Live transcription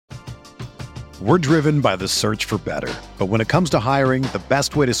We're driven by the search for better. But when it comes to hiring, the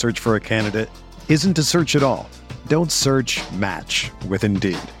best way to search for a candidate isn't to search at all. Don't search, match with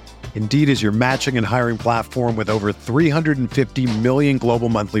Indeed. Indeed is your matching and hiring platform with over 350 million global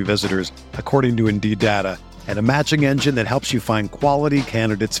monthly visitors, according to Indeed data, and a matching engine that helps you find quality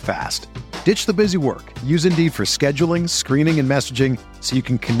candidates fast. Ditch the busy work. Use Indeed for scheduling, screening, and messaging so you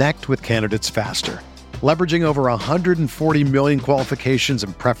can connect with candidates faster. Leveraging over 140 million qualifications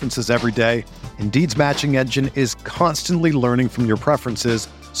and preferences every day, Indeed's matching engine is constantly learning from your preferences,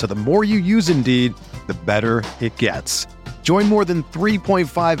 so the more you use Indeed, the better it gets. Join more than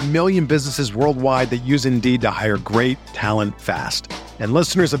 3.5 million businesses worldwide that use Indeed to hire great talent fast. And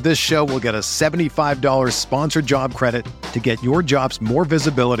listeners of this show will get a $75 sponsored job credit to get your jobs more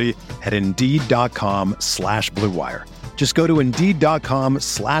visibility at Indeed.com/Blue Wire. Just go to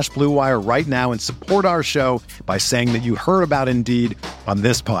Indeed.com/Blue Wire right now and support our show by saying that you heard about Indeed on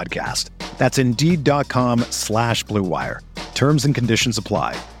this podcast. That's Indeed.com/Blue Wire. Terms and conditions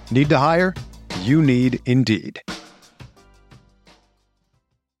apply. Need to hire? You need Indeed.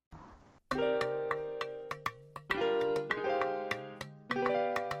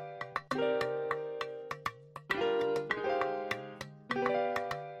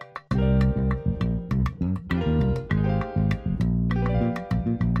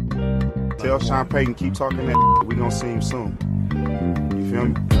 Tell Sean Payton, keep talking that. We gonna see him soon. You feel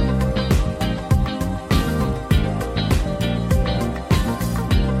me?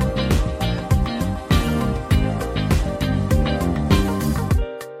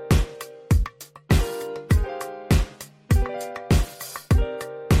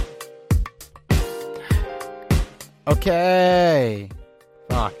 Okay.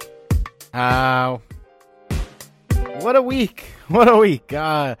 Fuck. What a week. What a week.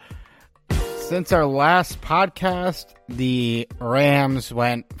 Since our last podcast, the Rams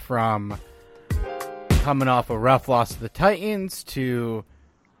went from coming off a rough loss to the Titans to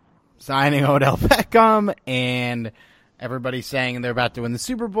signing Odell Beckham and everybody saying they're about to win the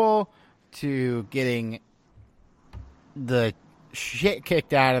Super Bowl to getting the shit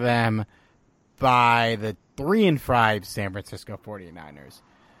kicked out of them by the 3-5 San Francisco 49ers.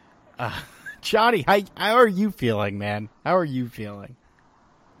 Johnny, how are you feeling, man? How are you feeling?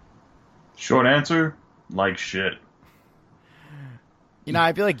 Short answer, like shit. You know,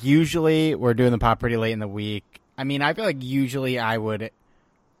 I feel like usually we're doing the pod pretty late in the week. I mean, I feel like usually I would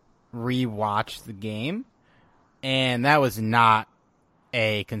rewatch the game, and that was not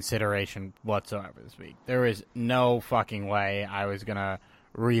a consideration whatsoever this week. There was no fucking way I was going to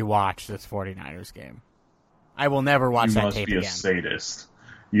rewatch this 49ers game. I will never watch that tape again. You must be a sadist.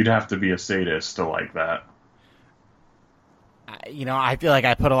 You'd have to be a sadist to like that. You know, I feel like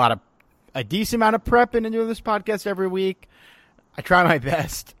I put a decent amount of prep into doing this podcast every week. I try my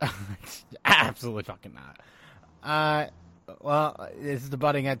best. Absolutely fucking not. Well, this is the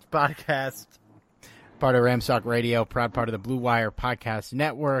Butting Heads podcast, part of Ramstock Radio, proud part of the Blue Wire Podcast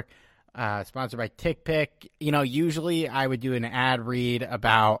Network, sponsored by TickPick. You know, usually I would do an ad read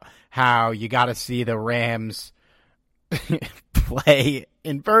about how you got to see the Rams play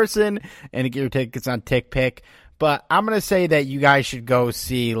in person and get your tickets on TickPick. But I'm going to say that you guys should go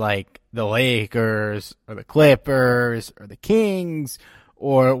see, like, the Lakers or the Clippers or the Kings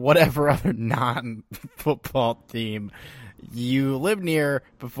or whatever other non-football team you live near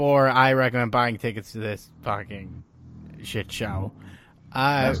before I recommend buying tickets to this fucking shit show.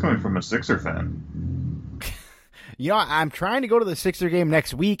 That's coming from a Sixer fan. You know, I'm trying to go to the Sixer game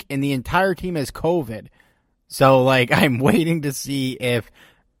next week, and the entire team has COVID. So, like, I'm waiting to see if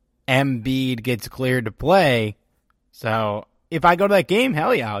Embiid gets cleared to play. So, if I go to that game,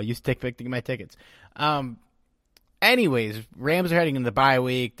 hell yeah, I'll use TickPick to get my tickets. Anyways, Rams are heading into the bye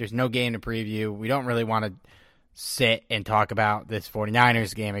week. There's no game to preview. We don't really want to sit and talk about this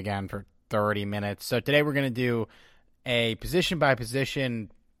 49ers game again for 30 minutes. So today we're going to do a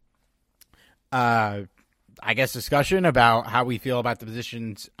position-by-position, I guess, discussion about how we feel about the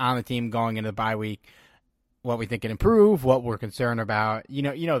positions on the team going into the bye week, what we think can improve, what we're concerned about. You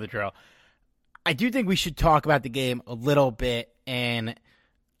know the drill. I do think we should talk about the game a little bit, and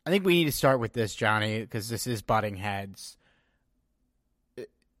I think we need to start with this, Johnny, because this is butting heads.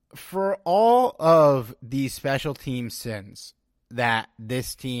 For all of these special team sins that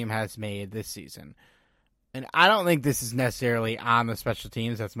this team has made this season, and I don't think this is necessarily on the special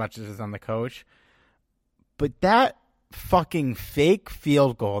teams as much as it's on the coach, but that fucking fake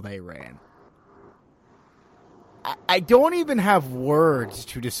field goal they ran, I don't even have words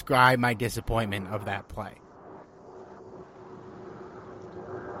to describe my disappointment of that play.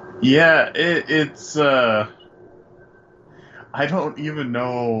 Yeah, it's I don't even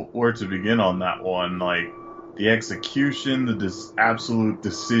know where to begin on that one. Like the execution, the absolute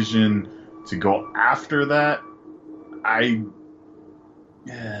decision to go after that. I,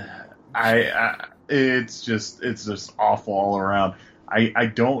 it's just awful all around. I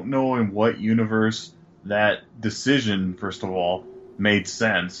don't know in what universe that decision, first of all, made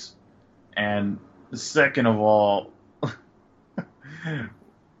sense, and second of all,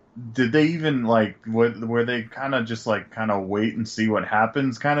 did they even like were they kind of just like kind of wait and see what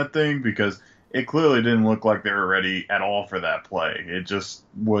happens kind of thing? Because it clearly didn't look like they were ready at all for that play. It just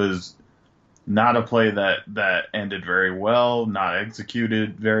was not a play that ended very well, not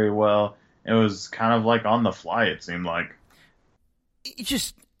executed very well. It was kind of like on the fly, it seemed like.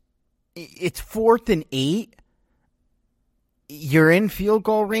 It's 4th and 8. You're in field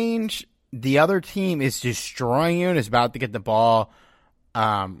goal range. The other team is destroying you and is about to get the ball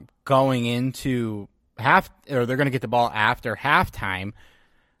going into they're going to get the ball after halftime.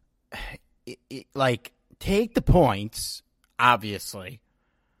 Like, take the points, obviously.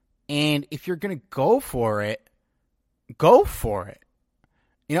 And if you're going to go for it, go for it.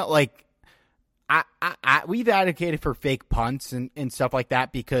 You know, like, we've advocated for fake punts and stuff like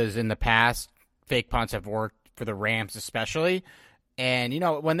that because in the past, fake punts have worked for the Rams especially. And, you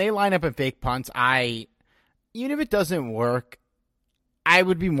know, when they line up in fake punts, even if it doesn't work, I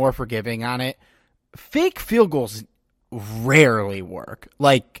would be more forgiving on it. Fake field goals rarely work.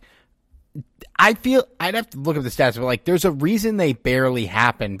 Like, I feel I'd have to look up the stats, but like, there's a reason they barely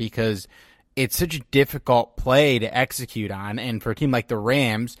happen because it's such a difficult play to execute on. And for a team like the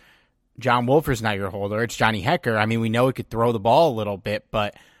Rams, John Wolfer's not your holder. It's Johnny Hekker. I mean, we know he could throw the ball a little bit,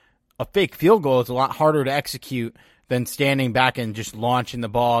 but a fake field goal is a lot harder to execute than standing back and just launching the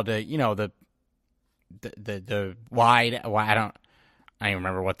ball to, you know, the wide. I don't even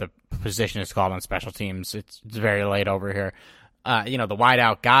remember what the position is called on special teams. It's very late over here. You know, the wide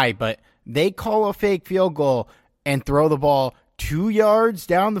out guy, but they call a fake field goal and throw the ball 2 yards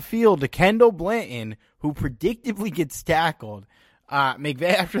down the field to Kendall Blanton, who predictably gets tackled.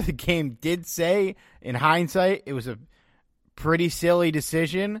 McVay, after the game, did say, in hindsight, it was a pretty silly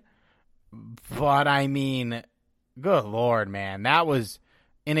decision. But, I mean, good Lord, man. That was,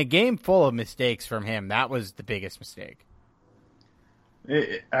 in a game full of mistakes from him, that was the biggest mistake.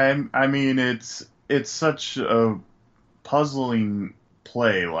 I mean, it's such a puzzling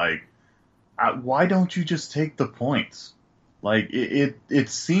play. Like, why don't you just take the points? Like, it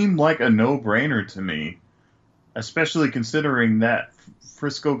seemed like a no-brainer to me. Especially considering that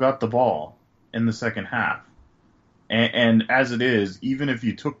Frisco got the ball in the second half. And as it is, even if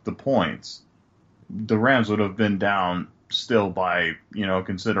you took the points, the Rams would have been down still by, you know, a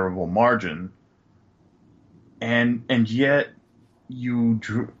considerable margin. And yet you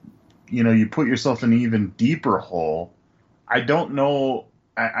put yourself in an even deeper hole. I don't know.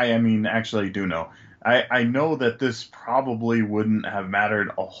 I mean, actually, I do know. I know that this probably wouldn't have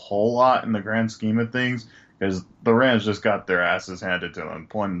mattered a whole lot in the grand scheme of things, because the Rams just got their asses handed to them,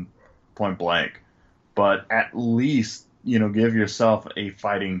 point blank. But at least, you know, give yourself a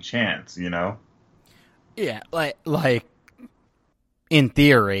fighting chance, you know? Yeah, like in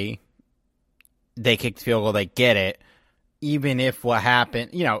theory, they kicked the field goal, they get it. Even if what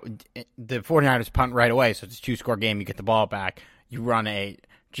happened, you know, the 49ers punt right away, so it's a 2-score game, you get the ball back, you run a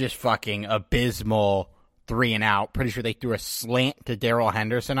just fucking abysmal 3-and-out. Pretty sure they threw a slant to Darrell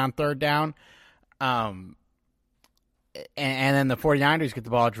Henderson on 3rd down. And then the 49ers get the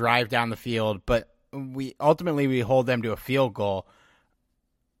ball, drive down the field, but we hold them to a field goal.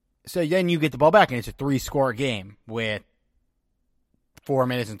 So then you get the ball back, and it's a 3-score game with 4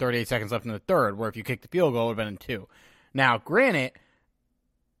 minutes and 38 seconds left in the third, where if you kick the field goal, it would have been in 2. Now, granted,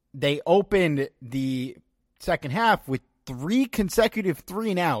 they opened the second half with 3 consecutive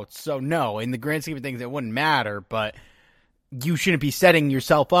 3-and-outs, so no, in the grand scheme of things, it wouldn't matter, but you shouldn't be setting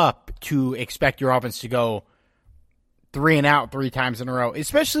yourself up to expect your offense to go 3-and-out 3 times in a row,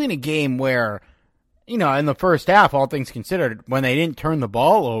 especially in a game where, you know, in the first half, all things considered, when they didn't turn the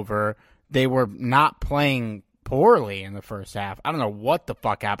ball over, they were not playing poorly in the first half. I don't know what the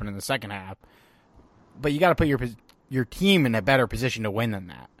fuck happened in the second half, but you got to put your team in a better position to win than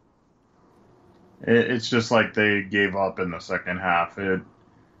that. It's just like they gave up in the second half.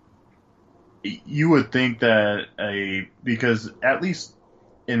 You would think that because at least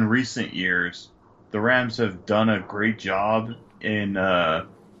in recent years, the Rams have done a great job in,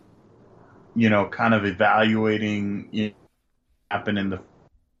 you know, kind of evaluating what happened in the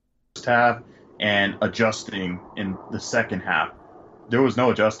first half and adjusting in the second half. There was no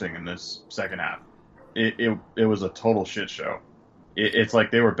adjusting in this second half. It was a total shit show. It's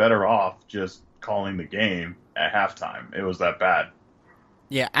like they were better off just calling the game at halftime. It was that bad.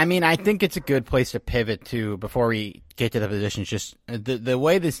 Yeah, I mean, I think it's a good place to pivot to before we get to the positions. Just the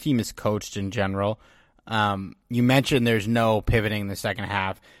way this team is coached in general. You mentioned there's no pivoting in the second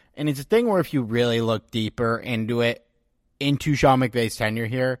half, and it's a thing where if you really look deeper into Sean McVay's tenure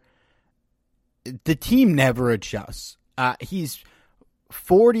here, the team never adjusts. He's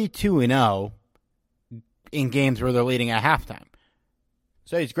 42-0 in games where they're leading at halftime.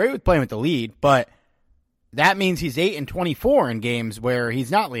 So he's great with playing with the lead, but that means he's 8-24 in games where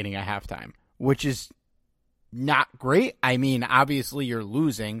he's not leading at halftime, which is not great. I mean, obviously you're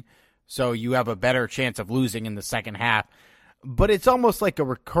losing, so you have a better chance of losing in the second half. But it's almost like a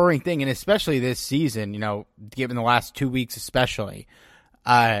recurring thing, and especially this season, given the last 2 weeks especially,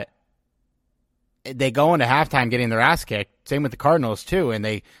 they go into halftime getting their ass kicked. Same with the Cardinals too, and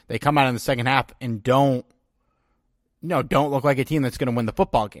they come out in the second half and don't look like a team that's going to win the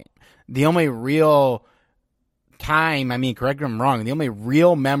football game. The only real time, correct me if I'm wrong, the only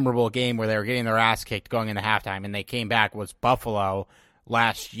real memorable game where they were getting their ass kicked going into halftime and they came back was Buffalo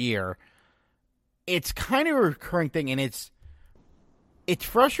last year. It's kind of a recurring thing, and it's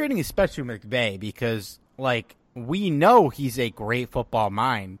frustrating, especially with McVay, because we know he's a great football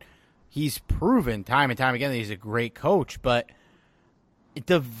mind. He's proven time and time again that he's a great coach, but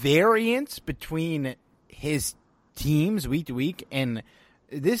the variance between his teams week to week, and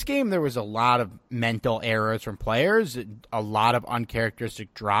this game there was a lot of mental errors from players, a lot of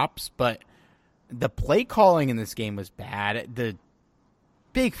uncharacteristic drops, but the play calling in this game was bad. The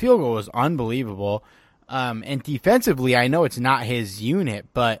big field goal was unbelievable. And defensively, I know it's not his unit,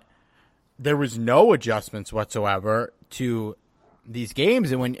 but there was no adjustments whatsoever to these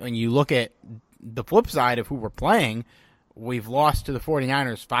games. And when you look at the flip side of who we're playing, we've lost to the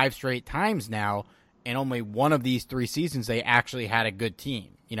 49ers 5 straight times now, and only one of these 3 seasons they actually had a good team.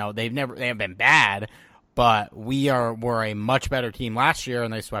 They haven't been bad, but we're a much better team last year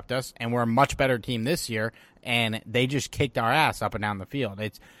and they swept us, and we're a much better team this year and they just kicked our ass up and down the field.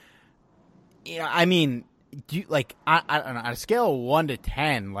 It's on a scale of 1 to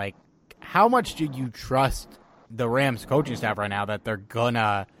 10, how much do you trust the Rams coaching staff right now that they're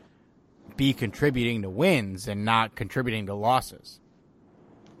gonna be contributing to wins and not contributing to losses?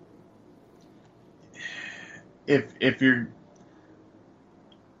 If you're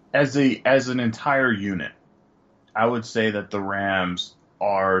as an entire unit, I would say that the Rams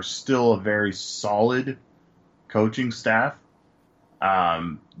are still a very solid coaching staff.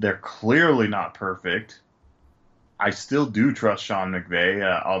 They're clearly not perfect. I still do trust Sean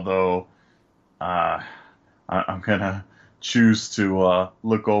McVay, although I'm going to choose to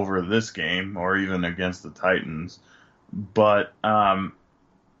look over this game or even against the Titans. But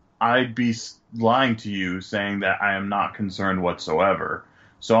I'd be lying to you saying that I am not concerned whatsoever.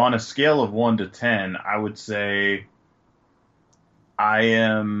 So on a scale of 1 to 10, I would say I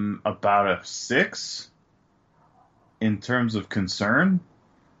am about a 6 in terms of concern,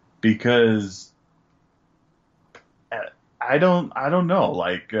 because I don't know.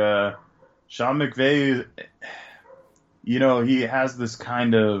 Sean McVay, he has this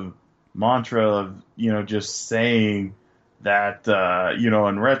kind of mantra of, just saying that,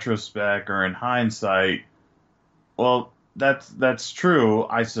 in retrospect or in hindsight, well, that's true,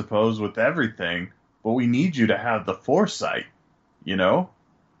 I suppose, with everything, but we need you to have the foresight,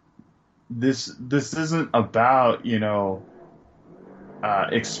 This isn't about,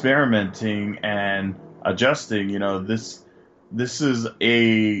 experimenting and adjusting, this is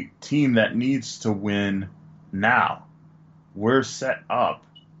a team that needs to win now. We're set up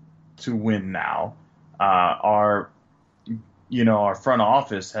to win now. Our front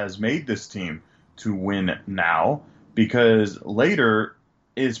office has made this team to win now, because later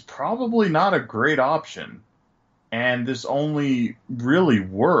is probably not a great option. And this only really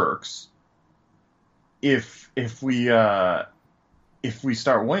works if we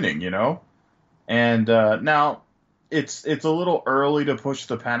start winning, And now it's a little early to push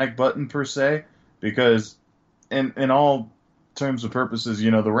the panic button per se, because in all terms and purposes,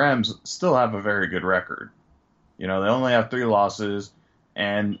 the Rams still have a very good record. They only have 3 losses,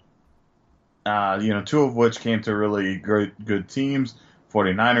 and 2 of which came to really good teams.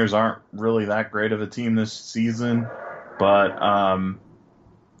 49ers aren't really that great of a team this season, but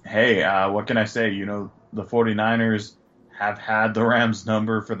hey, what can I say? The 49ers have had the Rams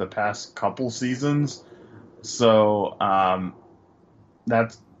number for the past couple seasons, so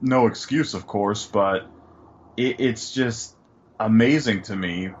that's no excuse, of course, but it's just amazing to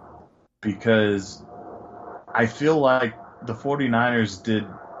me, because I feel like the 49ers did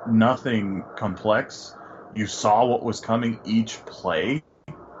nothing complex. You saw what was coming each play,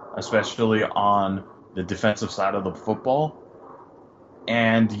 especially on the defensive side of the football,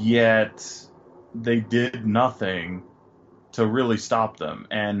 and yet they did nothing to really stop them.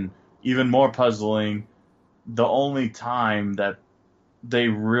 And even more puzzling, the only time that they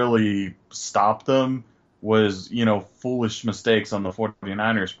really stopped them was, foolish mistakes on the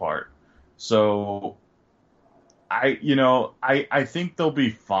 49ers part. So I think they'll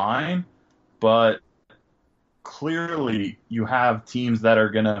be fine, but clearly you have teams that are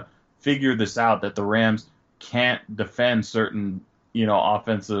going to figure this out, that the Rams can't defend certain,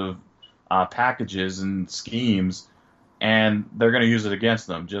 offensive packages and schemes, and they're going to use it against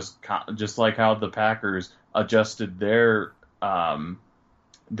them, just like how the Packers adjusted their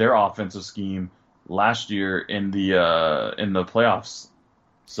offensive scheme last year in the playoffs.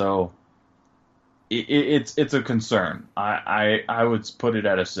 So it's a concern. I would put it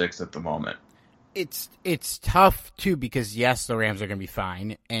at a 6 at the moment. It's tough too, because yes, the Rams are going to be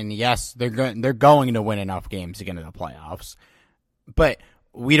fine, and yes, they're going to win enough games to get into the playoffs, but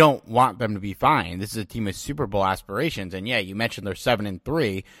we don't want them to be fine. This is a team with Super Bowl aspirations, and yeah, you mentioned they're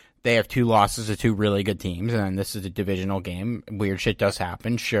 7-3. They have 2 losses to 2 really good teams, and this is a divisional game. Weird shit does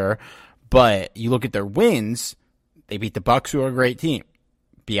happen, sure, but you look at their wins. They beat the Bucs, who are a great team.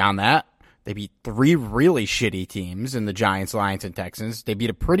 Beyond that, they beat 3 really shitty teams in the Giants, Lions, and Texans. They beat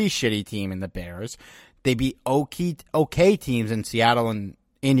a pretty shitty team in the Bears. They beat okay teams in Seattle and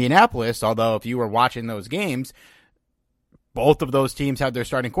Indianapolis, although if you were watching those games, both of those teams had their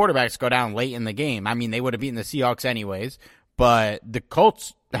starting quarterbacks go down late in the game. I mean, they would have beaten the Seahawks anyways, but the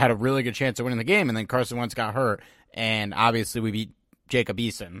Colts had a really good chance of winning the game, and then Carson Wentz got hurt, and obviously we beat Jacob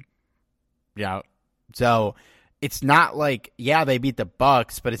Eason. Yeah, so it's not like, yeah, they beat the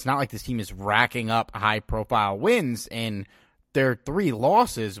Bucs, but it's not like this team is racking up high-profile wins, and their 3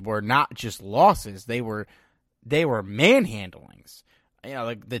 losses were not just losses. They were manhandlings.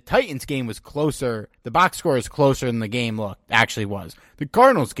 Like the Titans game was closer. The box score is closer than the game actually was. The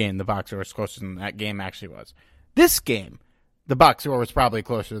Cardinals game, the box score was closer than that game actually was. This game, the box score was probably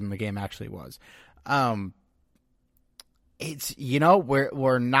closer than the game actually was. It's,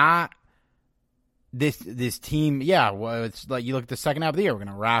 we're not this team. Yeah, well, it's like you look at the second half of the year, we're going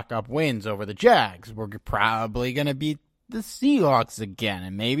to rack up wins over the Jags. We're probably going to beat the Seahawks again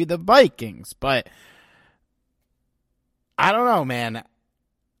and maybe the Vikings, but I don't know, man.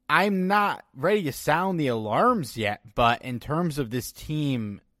 I'm not ready to sound the alarms yet, but in terms of this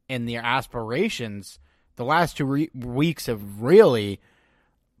team and their aspirations, the last 2 weeks have really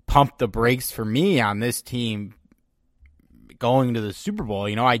pumped the brakes for me on this team going to the Super Bowl.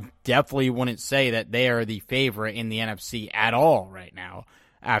 I definitely wouldn't say that they are the favorite in the NFC at all right now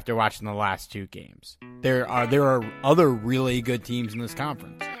after watching the last 2 games. There are other really good teams in this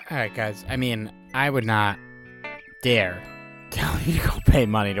conference. All right, guys. I mean, I would not dare tell you to go pay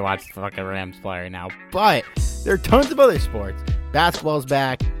money to watch the fucking Rams play right now, but there are tons of other sports. Basketball's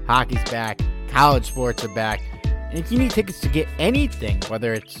back, hockey's back, college sports are back, and if you need tickets to get anything,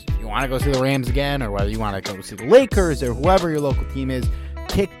 whether it's you want to go see the Rams again, or whether you want to go see the Lakers, or whoever your local team is,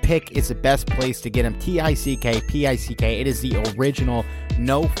 TickPick is the best place to get them. TickPick. It is the original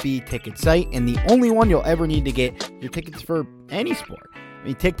no-fee ticket site, and the only one you'll ever need to get your tickets for any sport. I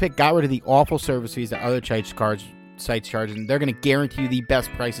mean, TickPick got rid of the awful service fees that other sites charge, and they're going to guarantee you the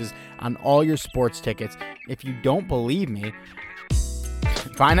best prices on all your sports tickets. If you don't believe me,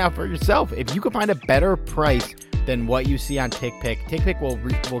 find out for yourself. If you can find a better price than what you see on TickPick, TickPick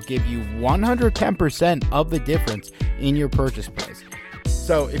will give you 110% of the difference in your purchase price.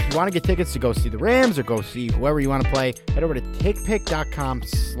 So if you want to get tickets to go see the Rams or go see whoever you want to play, head over to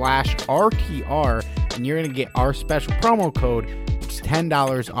tickpick.com/RTR, and you're going to get our special promo code. It's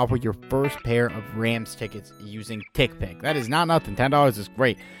 $10 off with your first pair of Rams tickets using TickPick. That is not nothing. $10 is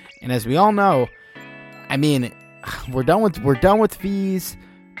great. And as we all know, I mean, we're done with fees,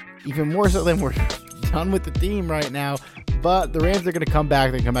 even more so than we're done with the team right now. But the Rams are going to come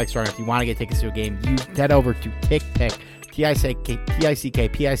back. They're going to come back strong. If you want to get tickets to a game, you head over to TickPick.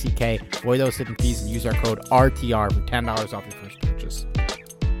 TickPick. Avoid those hidden fees and use our code RTR for $10 off your first purchase.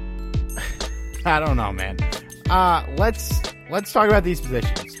 I don't know, man. Let's talk about these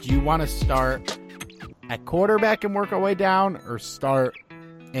positions. Do you want to start at quarterback and work our way down, or start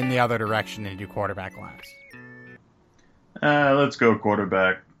in the other direction and do quarterback last? Let's go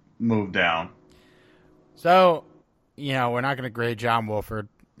quarterback, move down. So, we're not going to grade John Wolford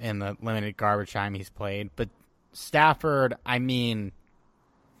in the limited garbage time he's played, but Stafford, I mean,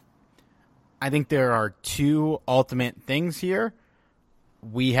 I think there are 2 ultimate things here.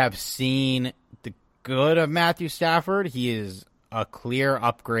 We have seen the good of Matthew Stafford. He is a clear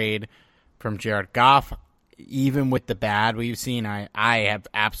upgrade from Jared Goff. even with the bad we've seen, I have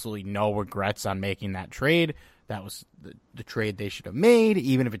absolutely no regrets on making that trade. That was the trade they should have made.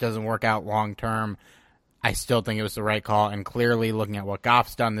 Even if it doesn't work out long term, I still think it was the right call. And clearly, looking at what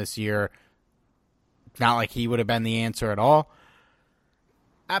Goff's done this year, it's not like he would have been the answer at all.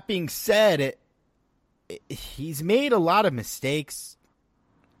 That being said, he's made a lot of mistakes,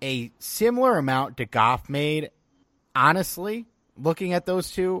 a similar amount to Goff made. Honestly, looking at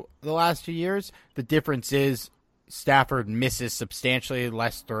those two the last 2 years, the difference is Stafford misses substantially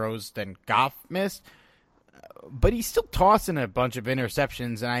less throws than Goff missed, but he's still tossing a bunch of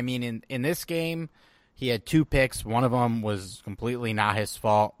interceptions. And I mean, in this game, he had 2 picks. One of them was completely not his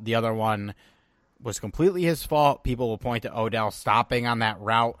fault. The other one was completely his fault. People will point to Odell stopping on that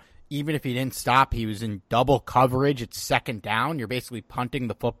route. Even if he didn't stop, he was in double coverage. It's second down. You're basically punting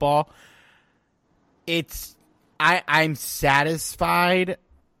the football. I'm satisfied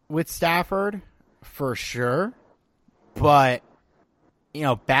with Stafford for sure, but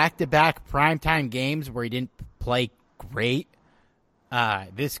back-to-back primetime games where he didn't play great.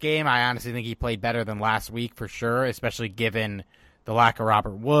 This game, I honestly think he played better than last week for sure, especially given the lack of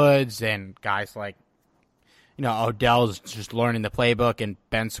Robert Woods and guys like, Odell's just learning the playbook, and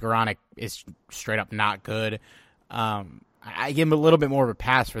Ben Skoranek is straight up not good. I give him a little bit more of a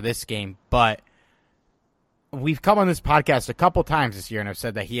pass for this game, but we've come on this podcast a couple times this year, and I've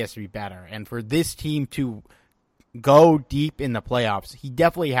said that he has to be better. And for this team to go deep in the playoffs, he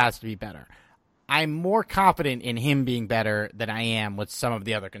definitely has to be better. I'm more confident in him being better than I am with some of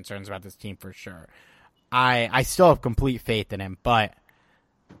the other concerns about this team for sure. I still have complete faith in him, but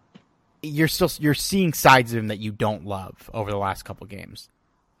you're seeing sides of him that you don't love over the last couple games.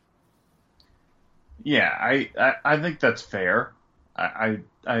 Yeah, I think that's fair. I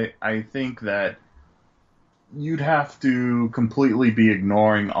think that you'd have to completely be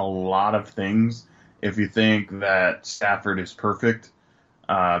ignoring a lot of things if you think that Stafford is perfect,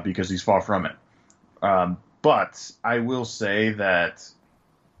 because he's far from it. But I will say that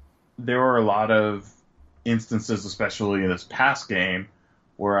there were a lot of instances, especially in this past game,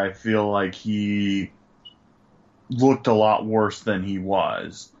 where I feel like he looked a lot worse than he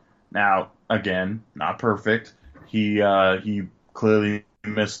was. Now, again, not perfect. He clearly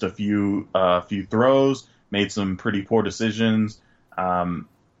missed a few throws, made some pretty poor decisions. As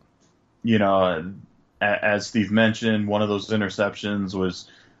Steve mentioned, one of those interceptions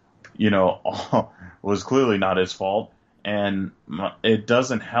was clearly not his fault, and it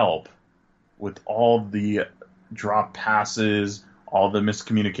doesn't help with all the drop passes, all the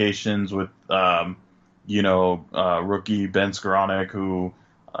miscommunications with rookie Ben Skoranek, who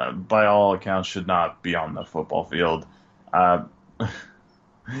by all accounts should not be on the football field.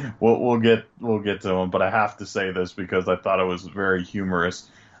 We'll get to him, but I have to say this because I thought it was very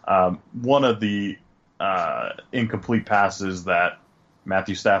humorous. One of the incomplete passes that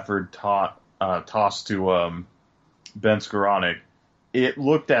Matthew Stafford tossed to Ben Skoranek, it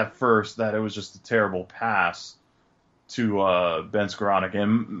looked at first that it was just a terrible pass to Ben Skoranek.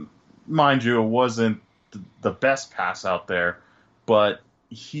 And mind you, it wasn't the best pass out there, but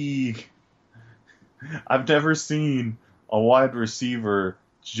I've never seen a wide receiver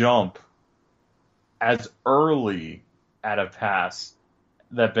jump as early at a pass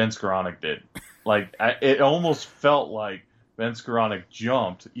that Ben Skoranek did. It almost felt like Ben Skoranek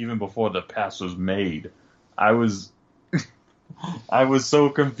jumped even before the pass was made. I was so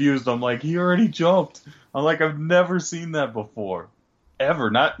confused. I'm like, he already jumped. I'm like, I've never seen that before,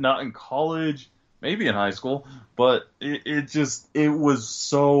 ever. Not in college, maybe in high school, but it was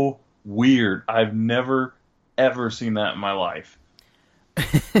so weird. I've never ever seen that in my life.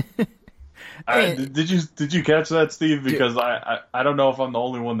 Did you catch that, Steve? Because I don't know if I'm the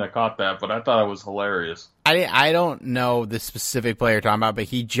only one that caught that, but I thought it was hilarious. I don't know the specific player you're talking about, but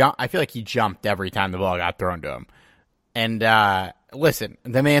I feel like he jumped every time the ball got thrown to him. And listen,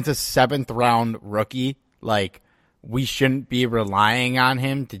 the man's a 7th round rookie. Like, we shouldn't be relying on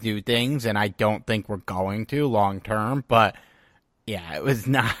him to do things, and I don't think we're going to long term. But yeah, it was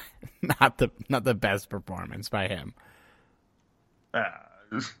not the best performance by him.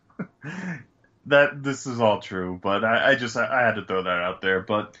 That this is all true, but I had to throw that out there.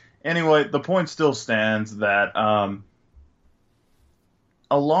 But anyway, the point still stands that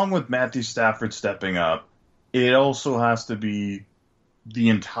along with Matthew Stafford stepping up, it also has to be the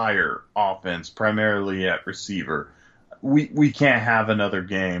entire offense, primarily at receiver. We can't have another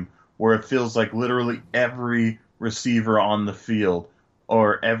game where it feels like literally every receiver on the field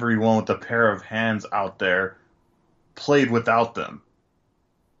or everyone with a pair of hands out there played without them.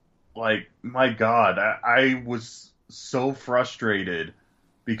 Like, my God, I was so frustrated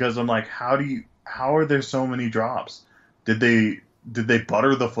because I'm like, how do how are there so many drops? Did they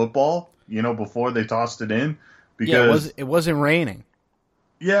butter the football, before they tossed it in? Because it wasn't raining.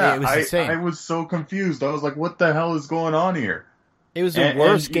 Yeah, it was insane. I was so confused. I was like, what the hell is going on here? It was the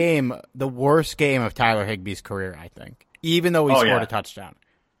worst game of Tyler Higbee's career, I think. Even though he scored a touchdown.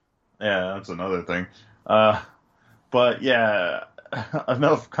 Yeah, that's another thing. But yeah,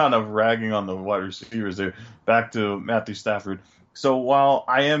 enough kind of ragging on the wide receivers there. Back to Matthew Stafford. So while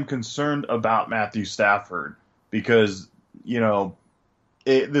I am concerned about Matthew Stafford, because,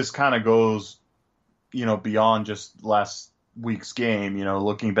 this kind of goes, beyond just last week's game,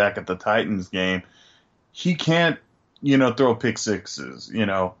 looking back at the Titans game, he can't, throw pick sixes,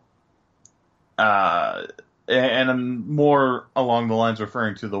 and I'm more along the lines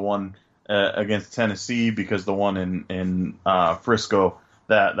referring to the one against Tennessee, because the one in Frisco,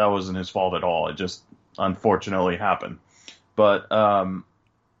 that wasn't his fault at all. It just unfortunately happened. But,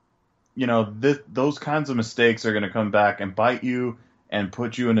 those kinds of mistakes are going to come back and bite you and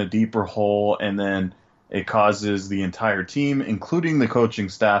put you in a deeper hole, and then it causes the entire team, including the coaching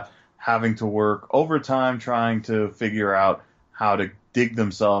staff, having to work overtime trying to figure out how to dig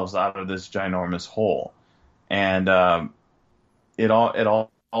themselves out of this ginormous hole. And it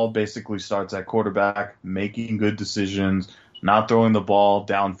all basically starts at quarterback, making good decisions, not throwing the ball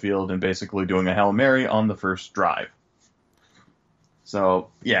downfield, and basically doing a Hail Mary on the first drive. So,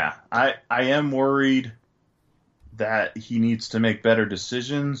 yeah, I am worried that he needs to make better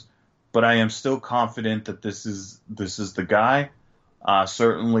decisions, but I am still confident that this is the guy.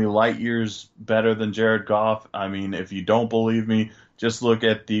 Certainly light years better than Jared Goff. I mean, if you don't believe me, just look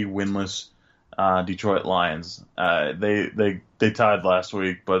at the winless Detroit Lions. They tied last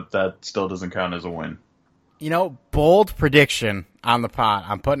week, but that still doesn't count as a win. Bold prediction on the pod.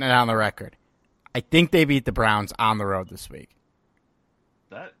 I'm putting it on the record. I think they beat the Browns on the road this week.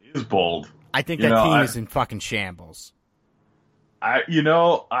 That is bold. I think that team is in fucking shambles. I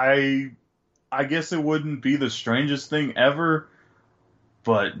guess it wouldn't be the strangest thing ever,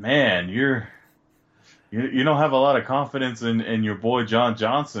 but man, you don't have a lot of confidence in your boy John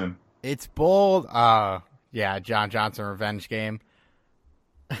Johnson. It's bold. Yeah, John Johnson revenge game.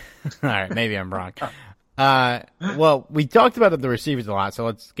 All right, maybe I'm wrong. Well, we talked about the receivers a lot, so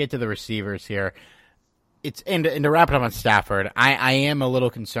let's get to the receivers here. And to wrap it up on Stafford, I am a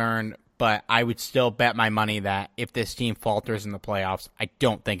little concerned, but I would still bet my money that if this team falters in the playoffs, I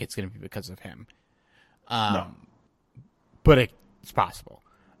don't think it's going to be because of him. No. But it's possible.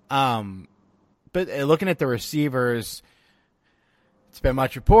 But looking at the receivers, it's been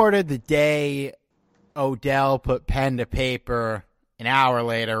much reported the day Odell put pen to paper, an hour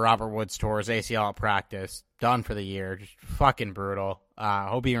later, Robert Woods tore his ACL at practice, done for the year. Just fucking brutal.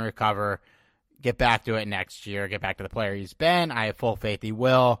 Hope he can recover, get back to it next year, get back to the player he's been. I have full faith he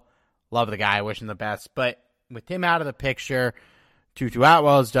will. Love the guy, wish him the best. But with him out of the picture, Tutu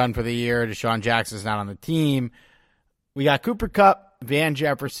Atwell is done for the year. Deshaun Jackson's not on the team. We got Cooper Kupp, Van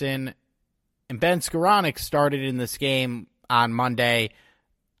Jefferson, and Ben Skoranek started in this game on Monday.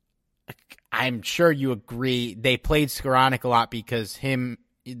 I'm sure you agree. They played Skoranek a lot because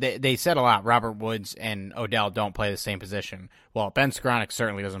they said a lot, Robert Woods and Odell don't play the same position. Well, Ben Skoranek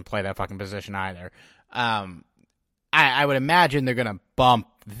certainly doesn't play that fucking position either. I would imagine they're going to bump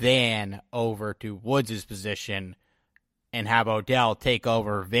Van over to Woods' position and have Odell take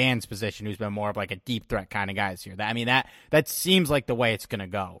over Van's position, who's been more of like a deep threat kind of guy this year. That seems like the way it's going to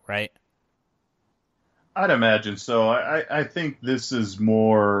go, right? I'd imagine so. I think this is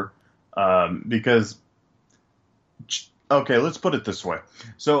more because, okay, let's put it this way.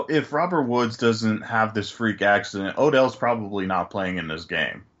 So if Robert Woods doesn't have this freak accident, Odell's probably not playing in this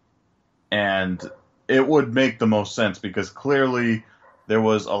game. And it would make the most sense because clearly there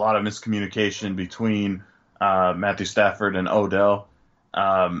was a lot of miscommunication between Matthew Stafford and Odell.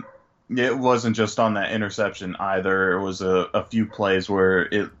 It wasn't just on that interception either. It was a few plays where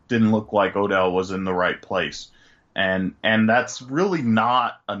it didn't look like Odell was in the right place. And that's really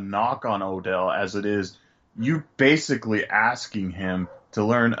not a knock on Odell as it is you basically asking him to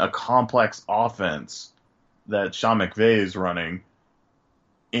learn a complex offense that Sean McVay is running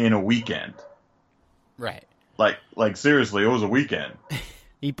in a weekend. Right. Like seriously, it was a weekend.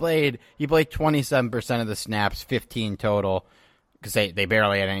 He played 27% of the snaps, 15 total, because they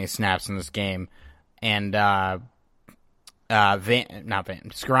barely had any snaps in this game. And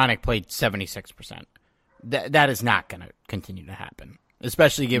Skoranek played 76%. That is not going to continue to happen,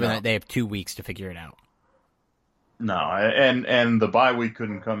 especially given that they have 2 weeks to figure it out. No, and the bye week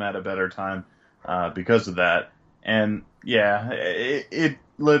couldn't come at a better time because of that. And yeah, I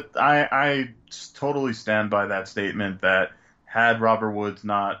totally stand by that statement that, had Robert Woods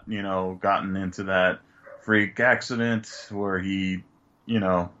not, gotten into that freak accident where he,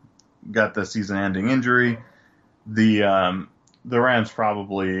 got the season-ending injury, the Rams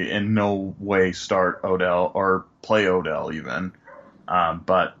probably in no way start Odell or play Odell even.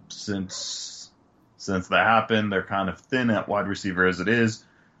 But since that happened, they're kind of thin at wide receiver as it is,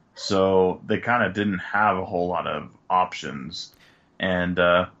 so they kind of didn't have a whole lot of options. And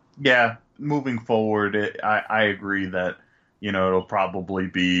moving forward, I agree that it'll probably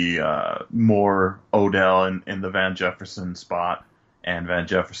be more Odell in the Van Jefferson spot and Van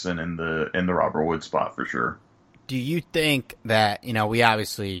Jefferson in the Robert Woods spot for sure. Do you think that, we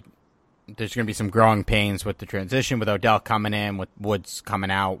obviously, there's going to be some growing pains with the transition, with Odell coming in, with Woods coming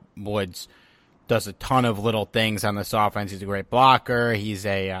out. Woods does a ton of little things on this offense. He's a great blocker. He's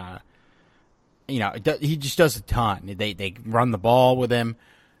he just does a ton. They run the ball with him.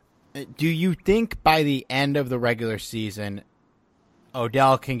 Do you think by the end of the regular season,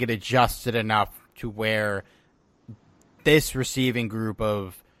 Odell can get adjusted enough to where this receiving group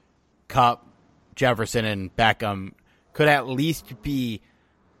of Kupp, Jefferson, and Beckham could at least be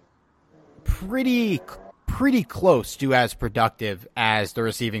pretty close to as productive as the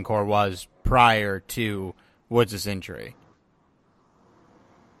receiving core was prior to Woods' injury?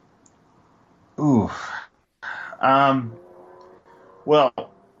 Ooh. Well,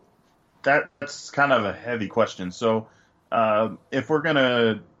 that's kind of a heavy question. So, if we're going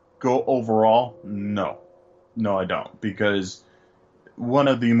to go overall, no, I don't. Because one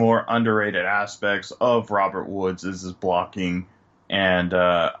of the more underrated aspects of Robert Woods is his blocking. And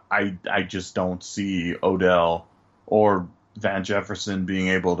I just don't see Odell or Van Jefferson being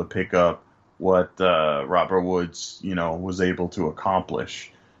able to pick up what Robert Woods, was able to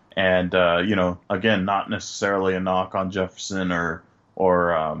accomplish. And, again, not necessarily a knock on Jefferson or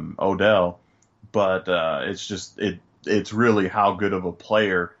Odell, but it's really how good of a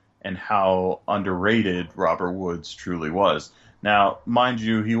player and how underrated Robert Woods truly was. Now, mind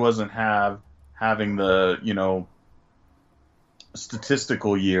you, he wasn't having the,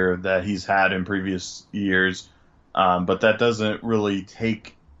 statistical year that he's had in previous years, but that doesn't really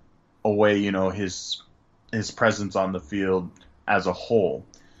take away, his presence on the field as a whole.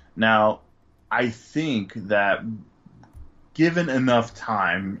 Now, I think that given enough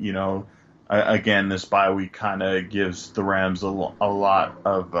time, again, this bye week kind of gives the Rams a lot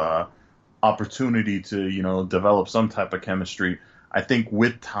of opportunity to, develop some type of chemistry. I think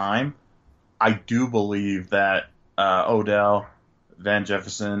with time, I do believe that Odell, Van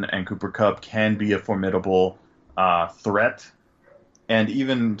Jefferson, and Cooper Kupp can be a formidable threat, and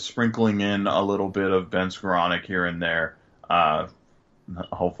even sprinkling in a little bit of Ben Skoranek here and there,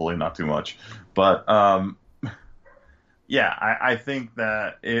 hopefully not too much. But, I think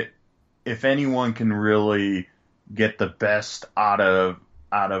that if anyone can really get the best out of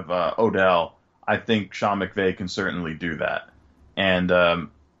Odell, I think Sean McVay can certainly do that. And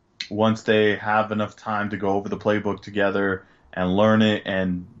once they have enough time to go over the playbook together and learn it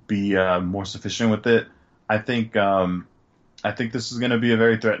and be more sufficient with it, I think this is going to be a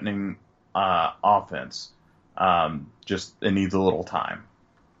very threatening offense. Just it needs a little time.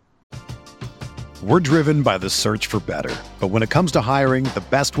 We're driven by the search for better. But when it comes to hiring, the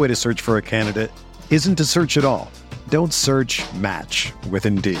best way to search for a candidate isn't to search at all. Don't search, match with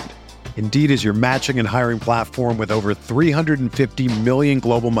Indeed. Indeed is your matching and hiring platform with over 350 million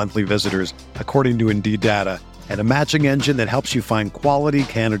global monthly visitors, according to Indeed data, and a matching engine that helps you find quality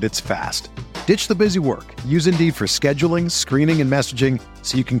candidates fast. Ditch the busy work. Use Indeed for scheduling, screening, and messaging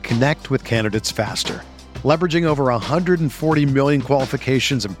so you can connect with candidates faster. Leveraging over 140 million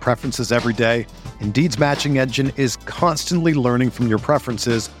qualifications and preferences every day, Indeed's matching engine is constantly learning from your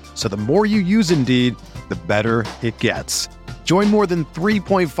preferences, so the more you use Indeed, the better it gets. Join more than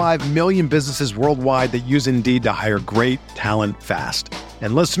 3.5 million businesses worldwide that use Indeed to hire great talent fast.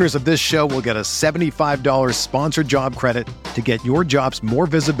 And listeners of this show will get a $75 sponsored job credit to get your jobs more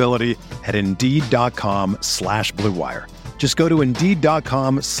visibility at Indeed.com/Blue Wire. Just go to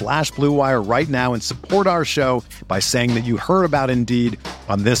Indeed.com/Blue Wire right now and support our show by saying that you heard about Indeed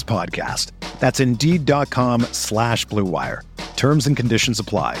on this podcast. That's Indeed.com/Blue Wire. Terms and conditions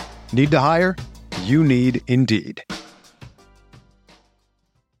apply. Need to hire? You need Indeed.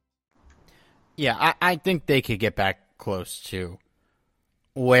 Yeah, I think they could get back close to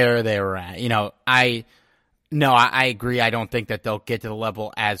where they were at. I agree. I don't think that they'll get to the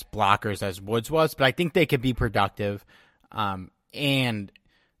level as blockers as Woods was, but I think they could be productive. While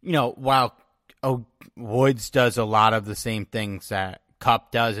Woods does a lot of the same things that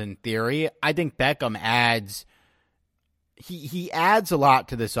Kupp does in theory, I think Beckham adds he adds a lot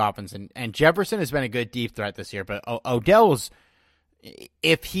to this offense, and Jefferson has been a good deep threat this year, but Odell's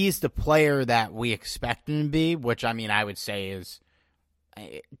if he's the player that we expect him to be, which I mean I would say is,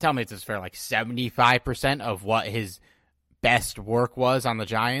 tell me if this is fair, like 75% of what his best work was on the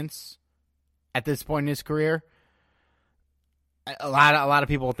Giants at this point in his career. A lot of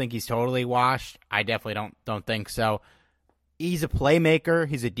people think he's totally washed. I definitely don't think so. He's a playmaker.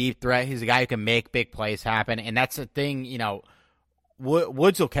 He's a deep threat. He's a guy who can make big plays happen, and that's the thing. You know,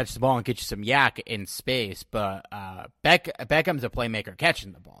 Woods will catch the ball and get you some yak in space, but Beckham's a playmaker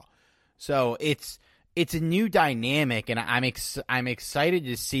catching the ball. So it's a new dynamic, and I'm excited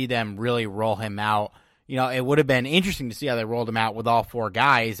to see them really roll him out. You know, it would have been interesting to see how they rolled him out with all four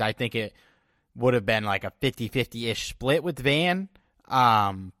guys. I think it would have been like a 50-50-ish split with Van.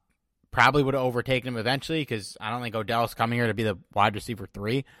 Probably would have overtaken him eventually because I don't think Odell's coming here to be the wide receiver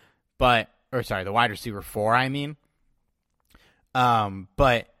 3, the wide receiver 4, I mean.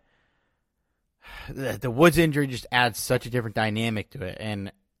 But the Woods injury just adds such a different dynamic to it.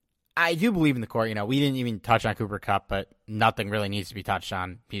 And I do believe in the core. You know, we didn't even touch on Cooper Kupp, but nothing really needs to be touched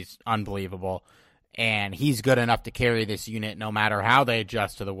on. He's unbelievable. And he's good enough to carry this unit no matter how they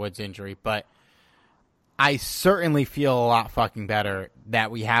adjust to the Woods injury. But I certainly feel a lot fucking better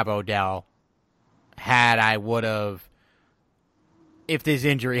that we have Odell had I would have if this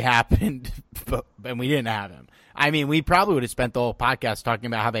injury happened and we didn't have him. I mean, we probably would have spent the whole podcast talking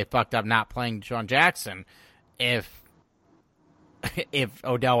about how they fucked up not playing Deshaun Jackson if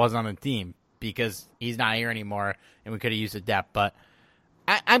Odell wasn't on the team because he's not here anymore and we could have used the depth. But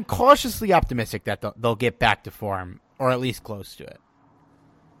I'm cautiously optimistic that they'll get back to form or at least close to it.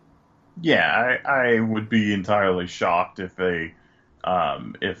 Yeah, I would be entirely shocked if they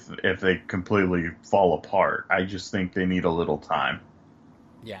completely fall apart. I just think they need a little time.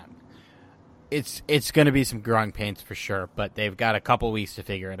 Yeah. It's going to be some growing pains for sure, but they've got a couple weeks to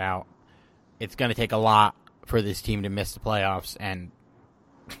figure it out. It's going to take a lot for this team to miss the playoffs, and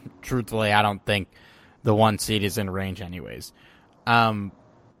truthfully, I don't think the 1 seed is in range anyways.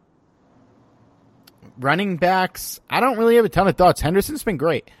 Running backs, I don't really have a ton of thoughts. Henderson's been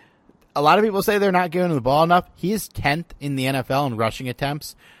great. A lot of people say they're not giving him the ball enough. He is 10th in the NFL in rushing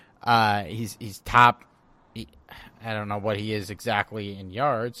attempts. He's top. I don't know what he is exactly in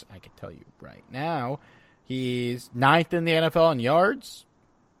yards. I can tell you right now. He's 9th in the NFL in yards.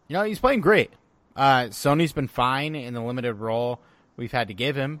 You know, he's playing great. Sony's been fine in the limited role we've had to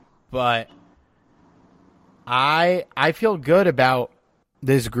give him, but I feel good about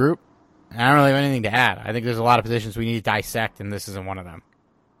this group. I don't really have anything to add. I think there's a lot of positions we need to dissect, and this isn't one of them.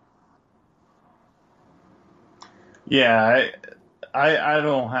 Yeah, I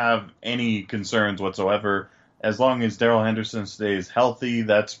don't have any concerns whatsoever. As long as Darrell Henderson stays healthy,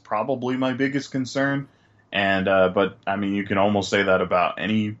 that's probably my biggest concern. And but I mean, you can almost say that about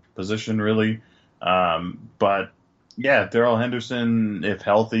any position, really. But yeah, Darrell Henderson, if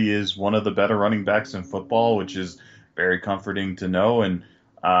healthy, is one of the better running backs in football, which is very comforting to know. And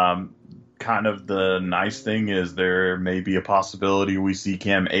kind of the nice thing is there may be a possibility we see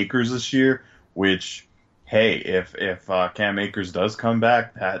Cam Akers this year, which, hey, if Cam Akers does come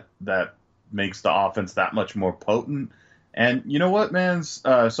back, that makes the offense that much more potent. And you know what, man?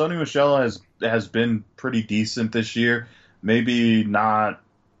 Sony Michel has been pretty decent this year. Maybe not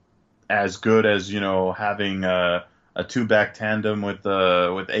as good as, you know, having a two-back tandem with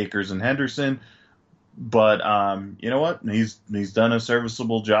Akers and Henderson. But you know what? He's done a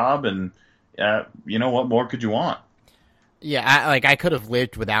serviceable job, and you know what more could you want? Yeah, I could have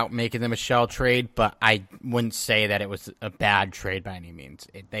lived without making the Michel trade, but I wouldn't say that it was a bad trade by any means.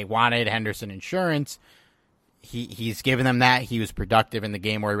 They wanted Henderson insurance. He's given them that. He was productive in the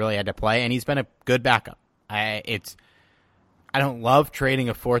game where he really had to play, and he's been a good backup. I don't love trading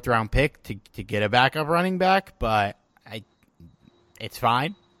a 4th-round pick to get a backup running back, but it's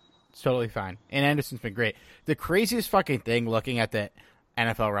fine. It's totally fine. And Anderson's been great. The craziest fucking thing looking at the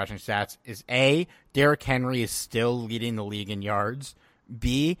NFL rushing stats is A, Derrick Henry is still leading the league in yards.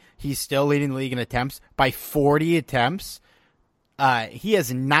 B, he's still leading the league in attempts by 40 attempts. He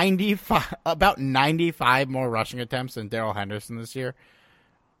has about 95 more rushing attempts than Darrell Henderson this year.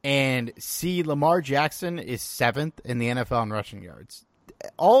 And C, Lamar Jackson is 7th in the NFL in rushing yards.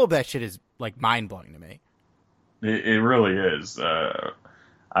 All of that shit is like mind-blowing to me. It really is.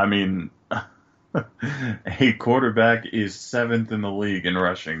 I mean, a quarterback is 7th in the league in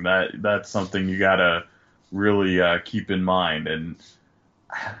rushing. That's something you gotta really keep in mind. And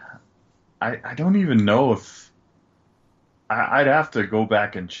I don't even know if I'd have to go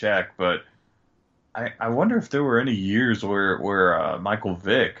back and check, but I wonder if there were any years where Michael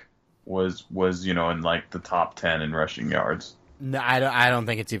Vick was you know in like the top 10 in rushing yards. No, I don't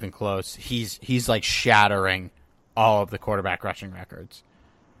think it's even close. He's like shattering all of the quarterback rushing records.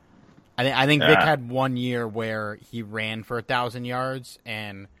 I think Vic had 1 year where he ran for 1,000 yards,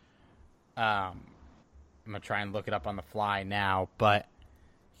 and I'm going to try and look it up on the fly now, but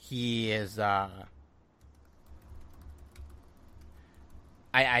he is I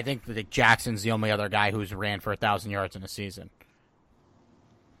think that Jackson's the only other guy who's ran for 1,000 yards in a season.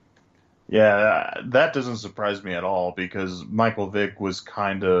 Yeah, that doesn't surprise me at all because Michael Vick was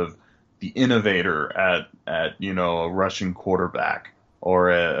kind of the innovator at a rushing quarterback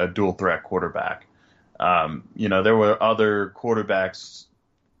or a dual threat quarterback. There were other quarterbacks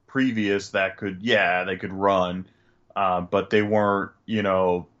previous that they could run, but they weren't,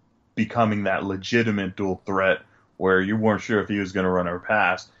 becoming that legitimate dual threat where you weren't sure if he was going to run or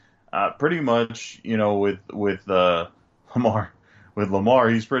pass. Pretty much, with Lamar,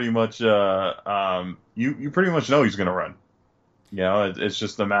 he's pretty much you pretty much know he's going to run. It's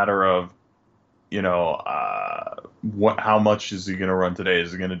just a matter of how much is he going to run today?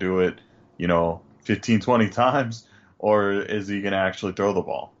 Is he going to do it 15, 20 times, or is he going to actually throw the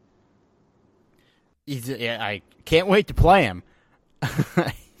ball? I can't wait to play him.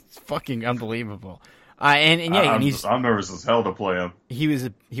 It's fucking unbelievable. I'm nervous as hell to play him.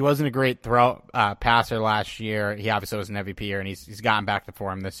 He wasn't a great passer last year. He obviously was an MVP year, and he's gotten back to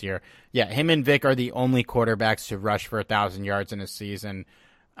form this year. Yeah, him and Vic are the only quarterbacks to rush for 1,000 yards in a season,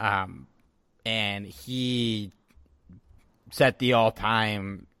 and he set the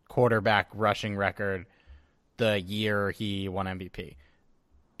all-time quarterback rushing record the year he won MVP.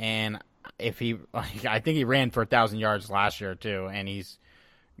 And I think he ran for 1,000 yards last year too, and he's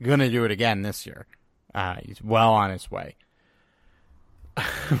gonna do it again this year. He's well on his way.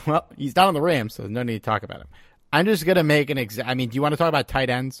 Well, he's not on the Rams, so there's no need to talk about him. I'm just gonna make do you want to talk about tight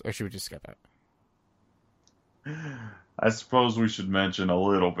ends, or should we just skip it? I suppose we should mention a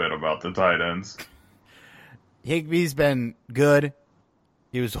little bit about the tight ends. Higbee's been good.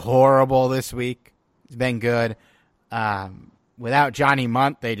 He was horrible this week. He's been good. Without Johnny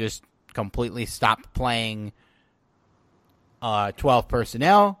Munt, they just completely stopped playing 12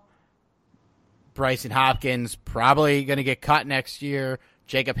 personnel. Bryson Hopkins probably going to get cut next year.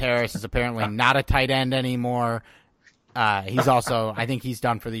 Jacob Harris is apparently not a tight end anymore. He's also, I think he's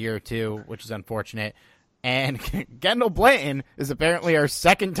done for the year too, which is unfortunate. And Kendall Blanton is apparently our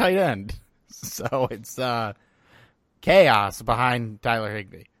second tight end. So it's chaos behind Tyler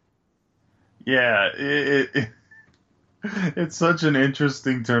Higbee. Yeah, it's such an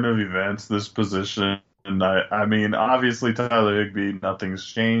interesting turn of events, this position. And I mean, obviously, Tyler Higbee, nothing's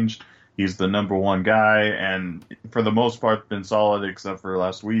changed. He's the number one guy, and for the most part, been solid except for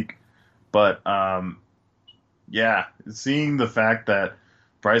last week. But, seeing the fact that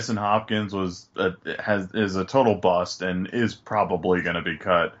Bryson Hopkins is a total bust and is probably going to be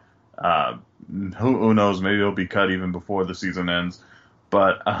cut. Who knows? Maybe he'll be cut even before the season ends.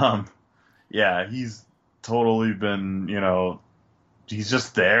 But, he's totally been, he's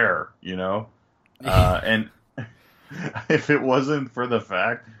just there, and if it wasn't for the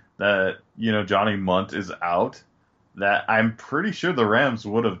fact that, Johnny Munt is out, that I'm pretty sure the Rams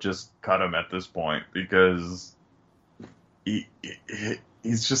would have just cut him at this point because he's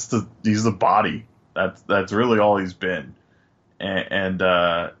the body. That's really all he's been. And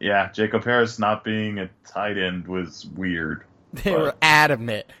Jacob Harris not being a tight end was weird. They were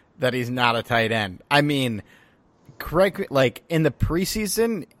adamant that he's not a tight end. I mean, in the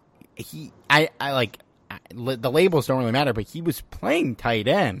preseason, the labels don't really matter, but he was playing tight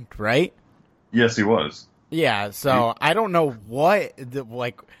end, right? Yes, he was. Yeah, so I don't know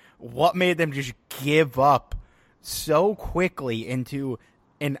what made them just give up so quickly into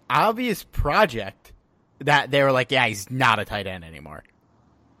an obvious project that they were like, yeah, he's not a tight end anymore.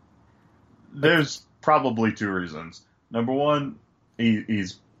 There's probably two reasons. Number one,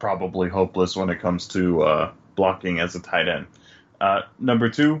 he's probably hopeless when it comes to blocking as a tight end. Number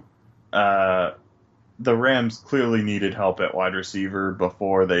two, the Rams clearly needed help at wide receiver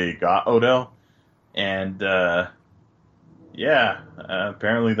before they got Odell. And,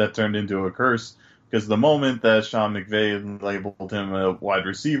 apparently that turned into a curse because the moment that Sean McVay labeled him a wide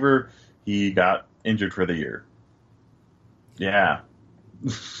receiver, he got injured for the year. Yeah.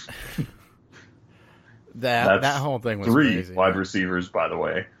 that whole thing was three crazy. Wide receivers, by the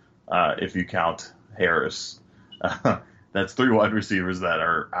way, if you count Harris. That's three wide receivers that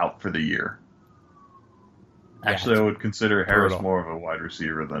are out for the year. Actually, I would consider Harris more of a wide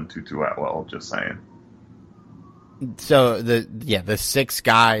receiver than Tutu Atwell, just saying. So, the six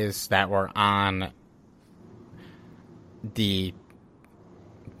guys that were on the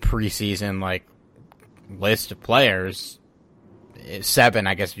preseason, list of players, 7,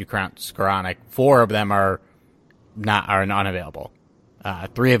 I guess if you count Skoranek, 4 of them are are unavailable.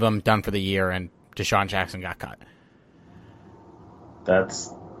 3 of them done for the year, and Deshaun Jackson got cut. That's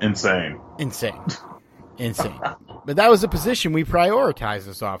insane. Insane. But that was a position we prioritized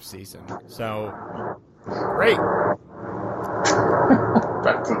this offseason. So, great.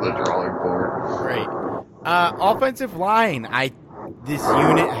 Back to the drawing board. Great. Offensive line. This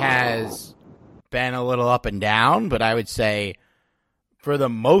unit has been a little up and down, but I would say for the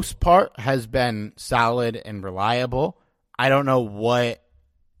most part has been solid and reliable. I don't know what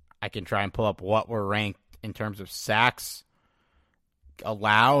I can try and pull up what we're ranked in terms of sacks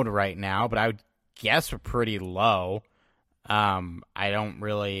allowed right now, but I would guess we're pretty low. I don't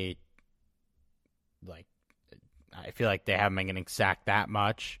really I feel like they haven't been getting sacked that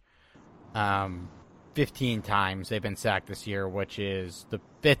much. 15 times they've been sacked this year, which is the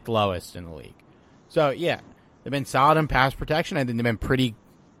 5th lowest in the league. So, yeah, they've been solid in pass protection. I think they've been pretty,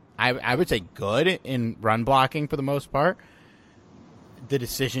 I would say, good in run blocking for the most part. The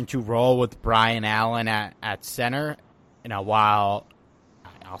decision to roll with Brian Allen at center, while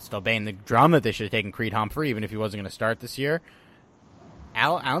I'll still bang the drum that they should have taken Creed Humphrey, even if he wasn't going to start this year.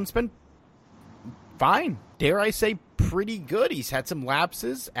 Allen's been fine. Dare I say pretty good. He's had some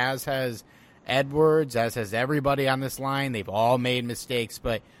lapses, as has Edwards, as has everybody on this line. They've all made mistakes,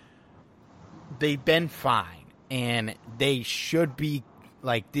 but they've been fine. And they should be,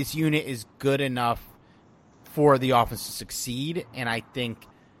 this unit is good enough for the offense to succeed. And I think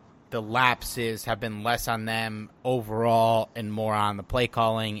the lapses have been less on them overall and more on the play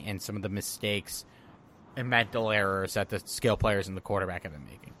calling and some of the mistakes and mental errors that the skill players and the quarterback have been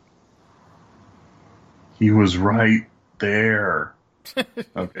making. He was right there.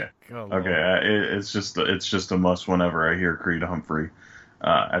 Okay. Okay. It's just a must whenever I hear Creed Humphrey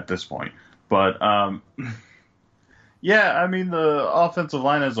at this point. But yeah, I mean the offensive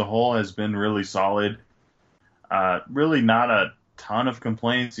line as a whole has been really solid. Really not a ton of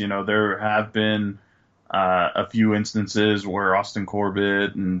complaints. There have been a few instances where Austin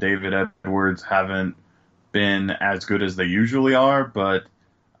Corbett and David Edwards haven't been as good as they usually are, but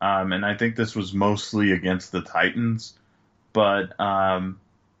and I think this was mostly against the Titans. But, other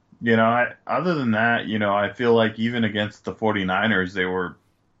than that, I feel like even against the 49ers, they were,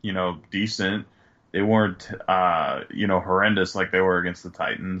 decent. They weren't, horrendous like they were against the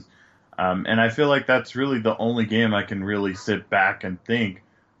Titans. And I feel like that's really the only game I can really sit back and think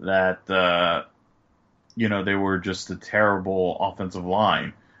that, they were just a terrible offensive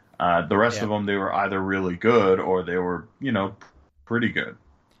line. The rest of them, they were either really good or they were, pretty good.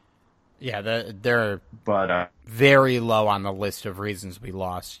 Yeah, they're very low on the list of reasons we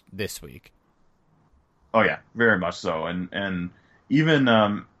lost this week. Oh yeah, very much so, and even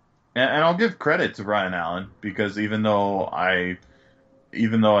and I'll give credit to Brian Allen, because even though I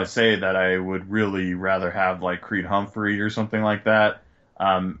say that I would really rather have Creed Humphrey or something like that,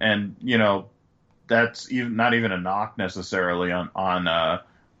 and that's not even a knock necessarily on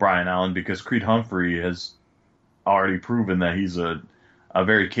Brian Allen, because Creed Humphrey has already proven that he's a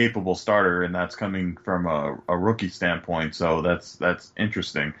very capable starter, and that's coming from a rookie standpoint. So that's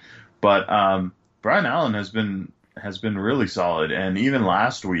interesting. But Brian Allen has been really solid, and even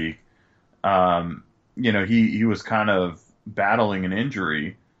last week, he was kind of battling an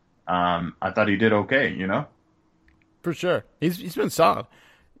injury. I thought he did okay. For sure, he's been solid.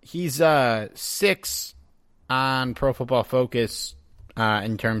 He's 6 on Pro Football Focus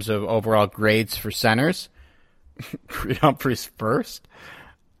in terms of overall grades for centers. Creed Humphrey's first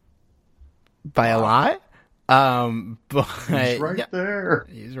by a lot. But he's right there.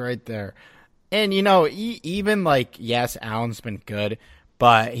 He's right there. And, even yes, Allen's been good,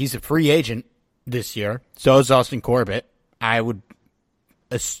 but he's a free agent this year. So is Austin Corbett. I would,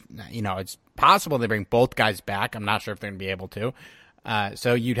 it's possible they bring both guys back. I'm not sure if they're going to be able to.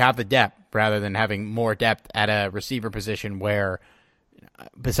 So you'd have the depth rather than having more depth at a receiver position where,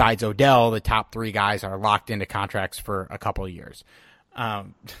 besides Odell, the top 3 guys are locked into contracts for a couple of years.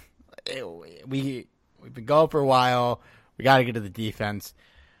 We've been going for a while. We got to get to the defense.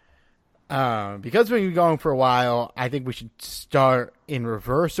 Because we've been going for a while, I think we should start in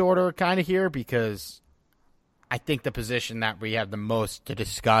reverse order kind of here, because I think the position that we have the most to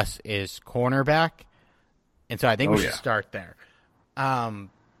discuss is cornerback. And so I think we should start there.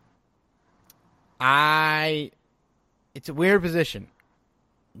 It's a weird position.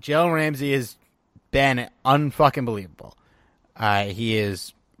 Jalen Ramsey has been unfucking believable. He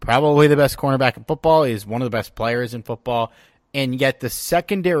is probably the best cornerback in football. He is one of the best players in football. And yet the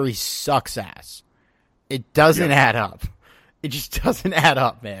secondary sucks ass. It doesn't add up. It just doesn't add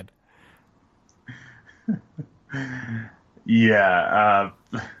up, man.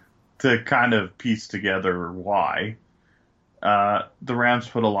 to kind of piece together why, the Rams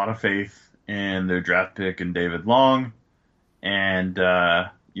put a lot of faith in their draft pick in David Long, and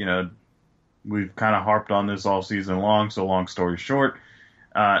we've kind of harped on this all season long. So long story short,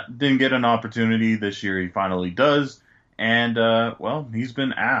 didn't get an opportunity this year. He finally does, and he's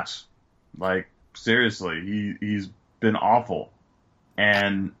been ass. Like seriously, he's been awful,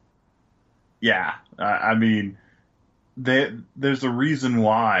 and yeah, I mean. There's a reason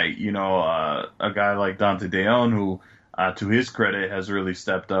why, a guy like Dante Deon, who, to his credit, has really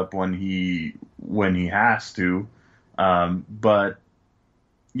stepped up when he has to. But,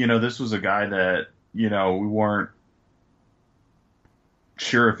 this was a guy that, we weren't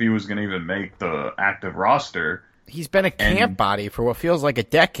sure if he was going to even make the active roster. He's been a camp body for what feels like a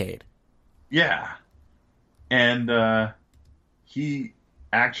decade. Yeah. And he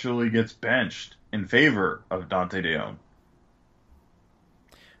actually gets benched in favor of Dante Deon.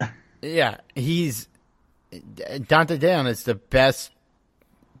 Yeah, Dante Deon is the best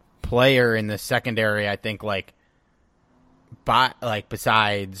player in the secondary, I think,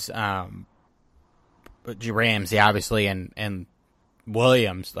 besides Ramsey, obviously, and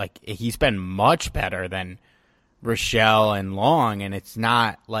Williams. Like, he's been much better than Rochelle and Long, and it's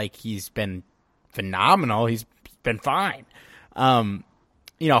not like he's been phenomenal. He's been fine.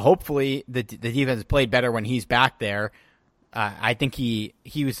 Hopefully the defense played better when he's back there. I think he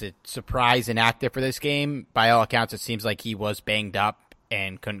was a surprise inactive for this game. By all accounts, it seems like he was banged up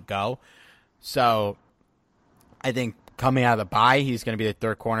and couldn't go. So I think coming out of the bye, he's going to be the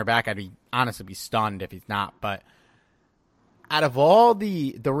third cornerback. I'd honestly be stunned if he's not. But out of all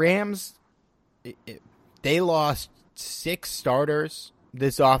the Rams, they lost 6 starters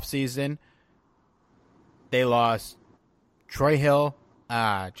this offseason. They lost Troy Hill,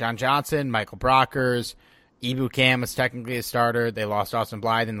 John Johnson, Michael Brockers, Ibu Cam was technically a starter. They lost Austin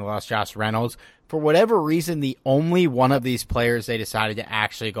Blythe and they lost Josh Reynolds. For whatever reason, the only one of these players they decided to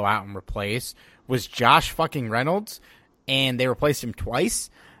actually go out and replace was Josh fucking Reynolds, and they replaced him twice.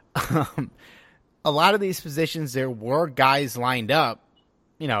 A lot of these positions, there were guys lined up.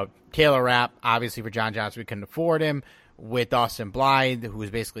 Taylor Rapp, obviously for John Johnson, we couldn't afford him. With Austin Blythe, who was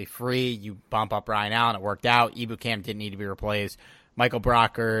basically free, you bump up Ryan Allen. It worked out. Ibu Cam didn't need to be replaced. Michael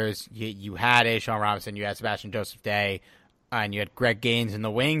Brockers, you had A'Shawn Robinson, you had Sebastian Joseph Day, and you had Greg Gaines in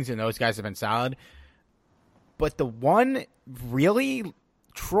the wings, and those guys have been solid. But the one really,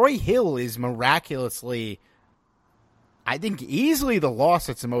 Troy Hill is miraculously, I think, easily the loss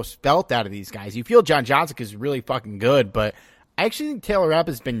that's the most felt out of these guys. You feel John Johnson is really fucking good, but I actually think Taylor Rapp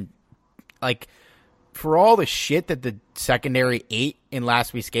has been, for all the shit that the secondary ate in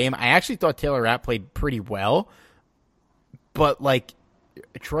last week's game, I actually thought Taylor Rapp played pretty well. But,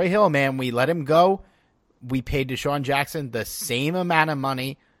 Troy Hill, man, we let him go. We paid Deshaun Jackson the same amount of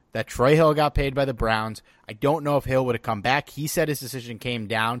money that Troy Hill got paid by the Browns. I don't know if Hill would have come back. He said his decision came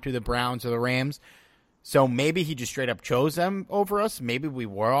down to the Browns or the Rams. So maybe he just straight up chose them over us. Maybe we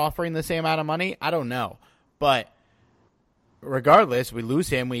were offering the same amount of money. I don't know. But regardless, we lose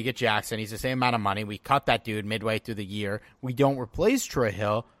him. We get Jackson. He's the same amount of money. We cut that dude midway through the year. We don't replace Troy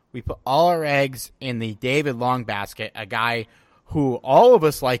Hill. We put all our eggs in the David Long basket, a guy who all of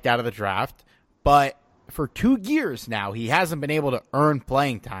us liked out of the draft, but for 2 years now, he hasn't been able to earn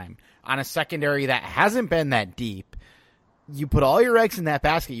playing time on a secondary that hasn't been that deep. You put all your eggs in that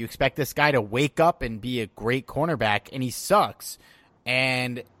basket, you expect this guy to wake up and be a great cornerback, and he sucks.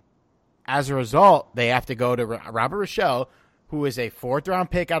 And as a result, they have to go to Robert Rochelle, who is a 4th-round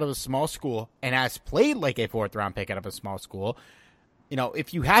pick out of a small school and has played like a 4th-round pick out of a small school.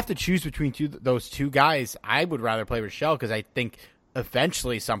 If you have to choose between those two guys, I would rather play Rochelle because I think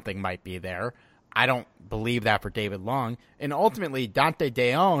eventually something might be there. I don't believe that for David Long. And ultimately, Dante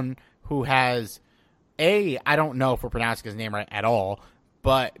Deon, who has, A, I don't know if we're pronouncing his name right at all,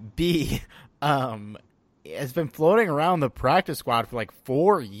 but B, has been floating around the practice squad for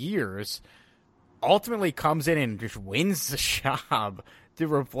 4 years, ultimately comes in and just wins the job to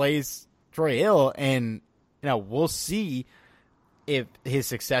replace Troy Hill. And, we'll see if his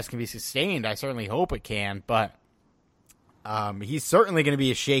success can be sustained. I certainly hope it can, but he's certainly going to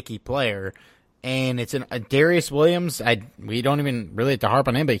be a shaky player. And it's Darius Williams. We don't even really have to harp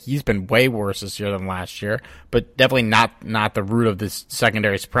on him, but he's been way worse this year than last year. But definitely not the root of this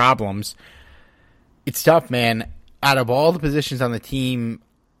secondary's problems. It's tough, man. Out of all the positions on the team,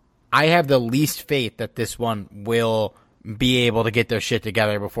 I have the least faith that this one will be able to get their shit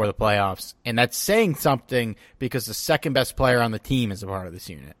together before the playoffs. And that's saying something because the second best player on the team is a part of this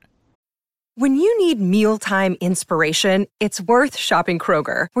unit. When you need mealtime inspiration, it's worth shopping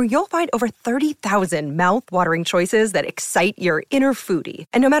Kroger, where you'll find over 30,000 mouth-watering choices that excite your inner foodie.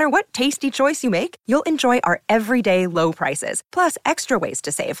 And no matter what tasty choice you make, you'll enjoy our everyday low prices, plus extra ways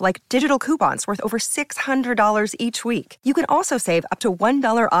to save, like digital coupons worth over $600 each week. You can also save up to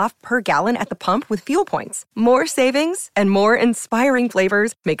 $1 off per gallon at the pump with fuel points. More savings and more inspiring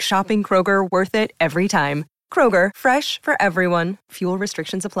flavors make shopping Kroger worth it every time. Kroger, fresh for everyone. Fuel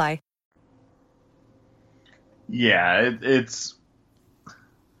restrictions apply. Yeah, it's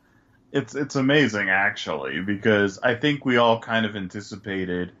amazing actually, because I think we all kind of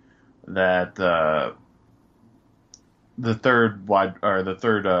anticipated that the third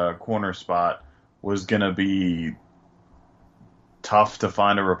corner spot was gonna be tough to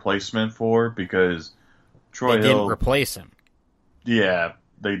find a replacement for, because Troy Hill didn't replace him. Yeah,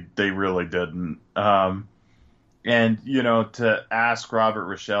 they really didn't. And to ask Robert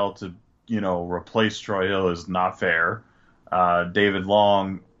Rochelle to replace Troy Hill is not fair. David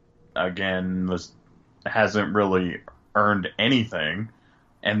Long, again, hasn't really earned anything.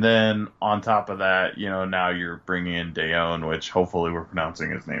 And then on top of that, now you're bringing in Dejon, which hopefully we're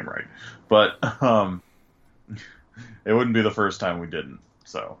pronouncing his name right. But it wouldn't be the first time we didn't.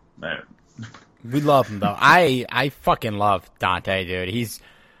 So, man. We love him, though. I fucking love Dante, dude.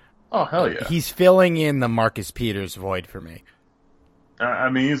 Oh, hell yeah. He's filling in the Marcus Peters void for me. I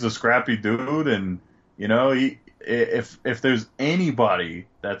mean, he's a scrappy dude, and if there's anybody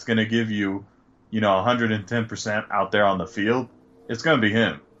that's going to give you, 110% out there on the field, it's going to be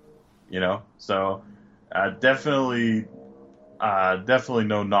him. So definitely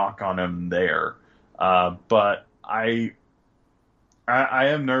no knock on him there. But I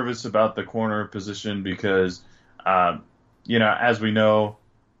am nervous about the corner position because, as we know,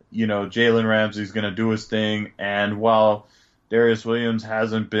 Jalen Ramsey's going to do his thing, and while Darius Williams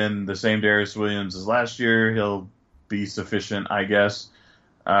hasn't been the same Darius Williams as last year, he'll be sufficient, I guess.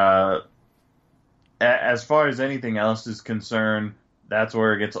 As far as anything else is concerned, that's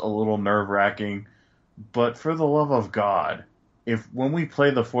where it gets a little nerve-wracking. But for the love of God, when we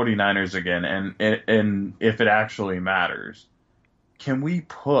play the 49ers again, and if it actually matters, can we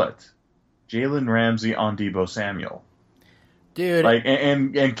put Jalen Ramsey on Deebo Samuel? Dude.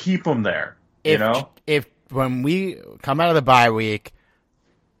 And keep him there, If when we come out of the bye week,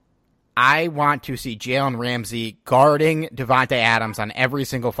 I want to see Jalen Ramsey guarding Devontae Adams on every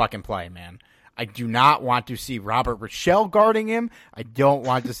single fucking play, man. I do not want to see Robert Rochelle guarding him. I don't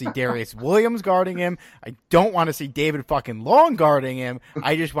want to see Darius Williams guarding him. I don't want to see David fucking Long guarding him.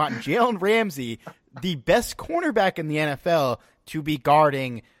 I just want Jalen Ramsey, the best cornerback in the NFL, to be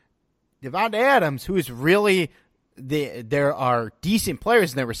guarding Devontae Adams, who is really... There are decent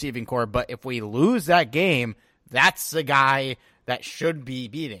players in the receiving core, but if we lose that game, that's the guy that should be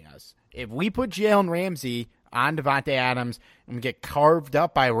beating us. If we put Jalen Ramsey on Devontae Adams and we get carved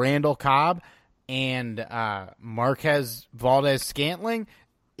up by Randall Cobb and Marquez Valdes-Scantling,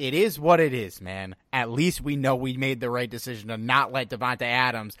 it is what it is, man. At least we know we made the right decision to not let Devontae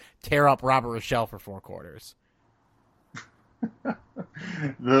Adams tear up Robert Rochelle for 4 quarters.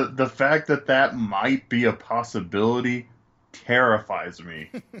 The fact that might be a possibility terrifies me.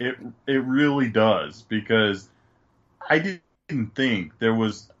 It really does, because I didn't think there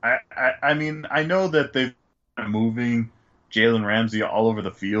was. I mean, I know that they've been moving Jalen Ramsey all over the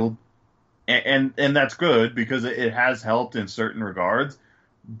field, and that's good because it has helped in certain regards.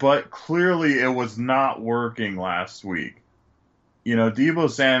 But clearly, it was not working last week. Deebo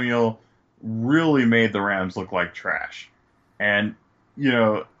Samuel really made the Rams look like trash. And,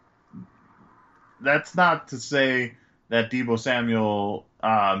 that's not to say that Deebo Samuel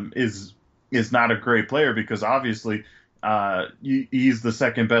is not a great player, because obviously he's the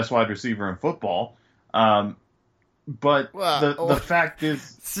second best wide receiver in football. But the fact is...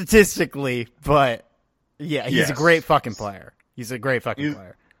 Statistically, but yeah, he's a great fucking player. He's a great fucking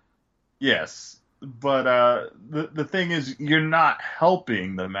player. Yes. But the thing is, you're not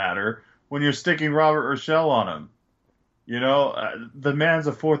helping the matter when you're sticking Robert Rochelle on him. The man's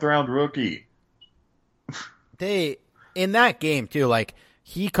a 4th-round rookie. In that game, too,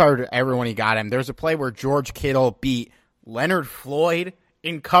 he covered everyone he got him. There's a play where George Kittle beat Leonard Floyd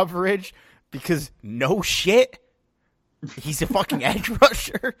in coverage because no shit, he's a fucking edge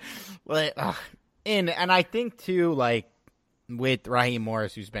rusher. And I think, too, with Raheem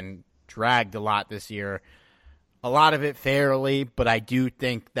Morris, who's been dragged a lot this year, a lot of it fairly, but I do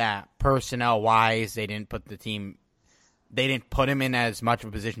think that personnel-wise, they didn't put him in as much of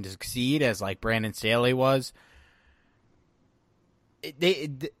a position to succeed as Brandon Staley was.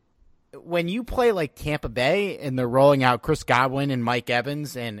 When you play Tampa Bay and they're rolling out Chris Godwin and Mike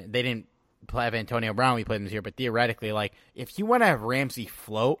Evans, and they didn't have Antonio Brown, we played him this year, but theoretically, like, if you want to have Ramsey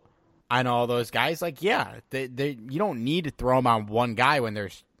float on all those guys, like, yeah, you don't need to throw him on one guy when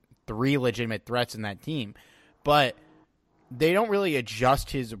there's 3 legitimate threats in that team. But they don't really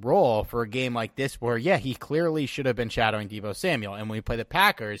adjust his role for a game like this where, yeah, he clearly should have been shadowing Deebo Samuel. And when we play the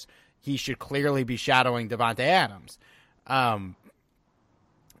Packers, he should clearly be shadowing Devontae Adams.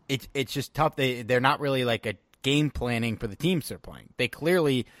 It's just tough. They're not really like a game planning for the teams they're playing. They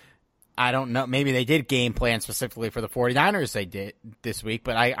clearly, I don't know, maybe they did game plan specifically for the 49ers they did this week,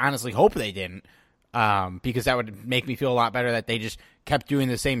 but I honestly hope they didn't, because that would make me feel a lot better that they just kept doing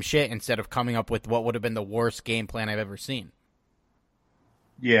the same shit instead of coming up with what would have been the worst game plan I've ever seen.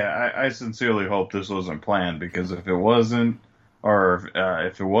 Yeah, I sincerely hope this wasn't planned, because if it wasn't, or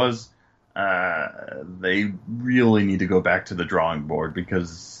if it was, they really need to go back to the drawing board,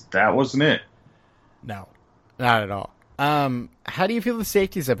 because that wasn't it. No, not at all. How do you feel the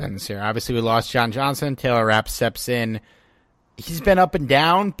safeties have been this year? Obviously, we lost John Johnson. Taylor Rapp steps in. He's been up and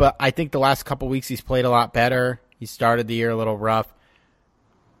down, but I think the last couple weeks he's played a lot better. He started the year a little rough.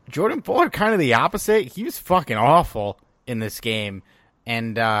 Jordan Fuller, kind of the opposite. He was fucking awful in this game.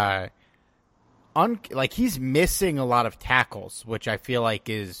 And he's missing a lot of tackles, which I feel like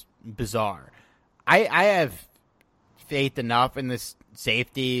is bizarre. I have faith enough in this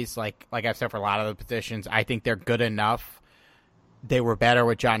safeties, like I've said for a lot of the positions. I think they're good enough. They were better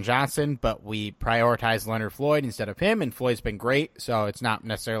with John Johnson, but we prioritized Leonard Floyd instead of him, and Floyd's been great, so it's not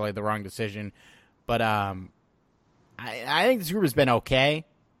necessarily the wrong decision. But I think this group has been okay,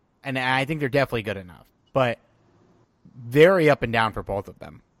 and I think they're definitely good enough. But very up and down for both of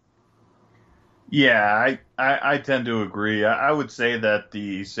them. Yeah, I tend to agree. I would say that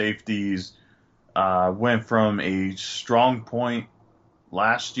the safeties went from a strong point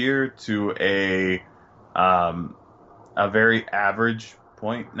last year to a very average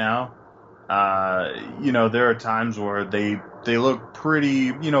point now. There are times where they look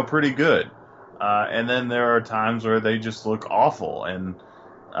pretty good, and then there are times where they just look awful. And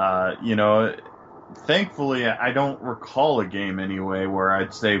thankfully, I don't recall a game anyway where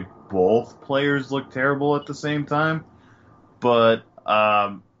I'd say both players look terrible at the same time. But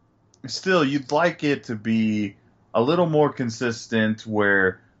still, you'd like it to be a little more consistent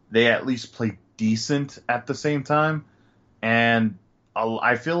where they at least play decent at the same time. And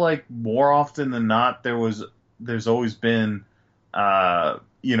I feel like more often than not, there's always been, at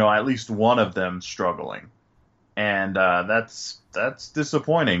least one of them struggling. And that's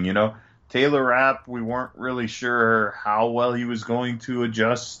disappointing, Taylor Rapp, we weren't really sure how well he was going to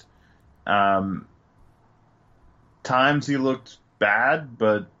adjust. Times he looked bad,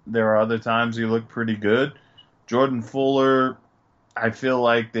 but there are other times he looked pretty good. Jordan Fuller, I feel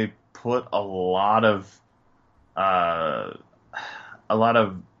like they put a lot of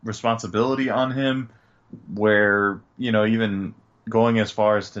responsibility on him, where, even going as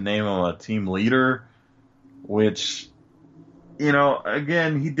far as to name him a team leader, which,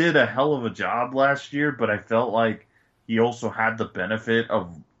 again, he did a hell of a job last year, but I felt like he also had the benefit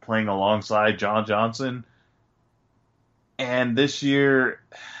of playing alongside John Johnson. And this year,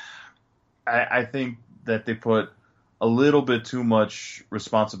 I think that they put a little bit too much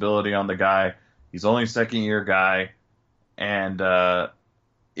responsibility on the guy. He's only a second-year guy, and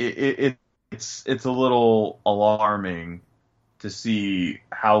it's a little alarming to see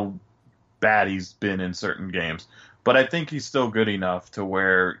how bad he's been in certain games. But I think he's still good enough to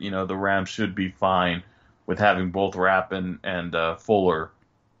where, the Rams should be fine with having both Rapp and Fuller,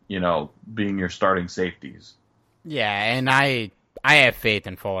 being your starting safeties. Yeah, and I have faith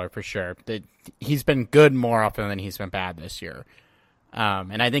in Fuller for sure. He's been good more often than he's been bad this year.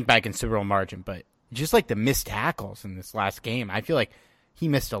 And I think by a considerable margin. But just like the missed tackles in this last game, I feel like he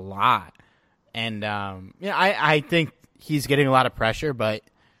missed a lot. And I think he's getting a lot of pressure, but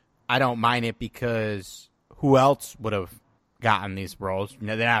I don't mind it because who else would have gotten these roles?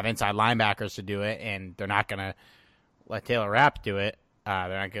 They don't have inside linebackers to do it, and they're not going to let Taylor Rapp do it. They're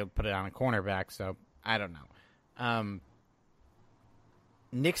not going to put it on a cornerback, so I don't know.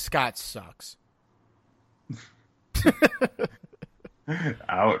 Nick Scott sucks.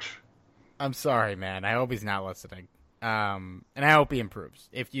 Ouch. I'm sorry, man. I hope he's not listening. And I hope he improves.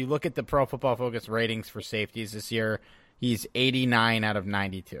 If you look at the Pro Football Focus ratings for safeties this year, he's 89 out of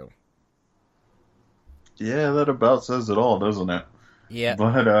 92. Yeah, that about says it all, doesn't it? Yeah.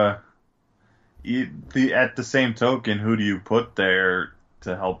 But at the same token, who do you put there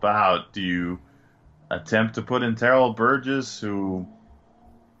to help out? Do you attempt to put in Terrell Burgess, who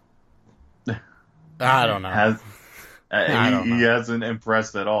I don't know. He hasn't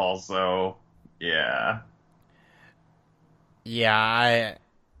impressed at all, so yeah. Yeah,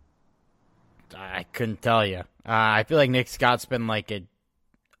 I couldn't tell you. I feel like Nick Scott's been like a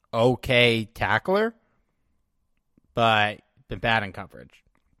okay tackler, but been bad in coverage.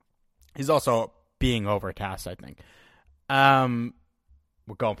 He's also being overtasked, I think.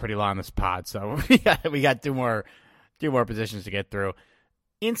 We're going pretty long on this pod, so we got two more positions to get through.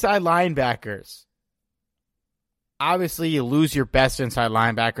 Inside linebackers. Obviously, you lose your best inside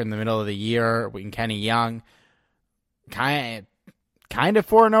linebacker in the middle of the year in Kenny Young. Kind of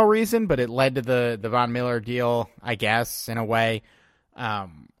for no reason, but it led to the Von Miller deal, I guess, in a way.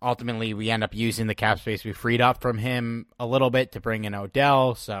 Ultimately, we end up using the cap space we freed up from him a little bit to bring in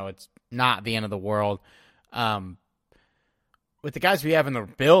Odell, so it's not the end of the world. With the guys we have in the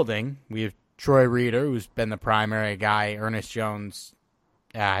building, we have Troy Reeder, who's been the primary guy. Ernest Jones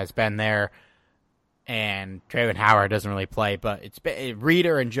has been there. And Trayvon Howard doesn't really play, but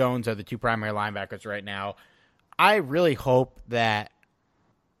Reeder and Jones are the two primary linebackers right now. I really hope that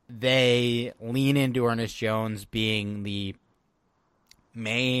they lean into Ernest Jones being the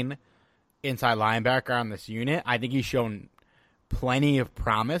main inside linebacker on this unit. I think he's shown plenty of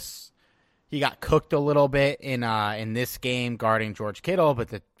promise. He got cooked a little bit in this game guarding George Kittle,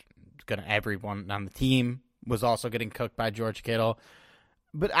 but everyone on the team was also getting cooked by George Kittle.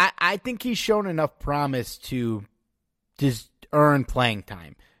 But I think he's shown enough promise to just earn playing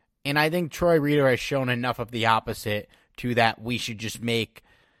time. And I think Troy Reeder has shown enough of the opposite to that we should just make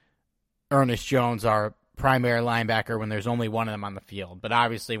Ernest Jones our primary linebacker when there's only one of them on the field. But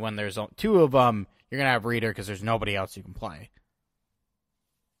obviously when there's two of them, you're going to have Reeder because there's nobody else you can play.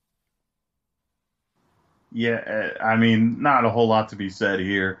 Yeah, I mean, not a whole lot to be said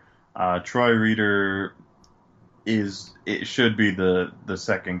here. Troy Reeder should be the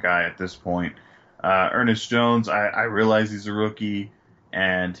second guy at this point. Ernest Jones, I realize he's a rookie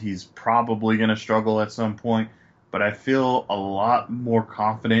and he's probably going to struggle at some point, but I feel a lot more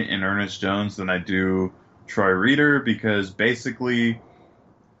confident in Ernest Jones than I do Troy Reeder, because basically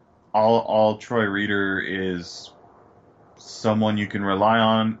all Troy Reeder is someone you can rely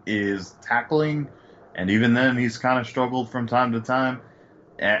on is tackling, and even then he's kind of struggled from time to time.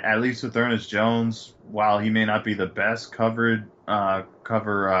 At least with Ernest Jones, while he may not be the best cover inside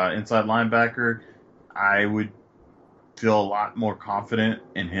linebacker, I would feel a lot more confident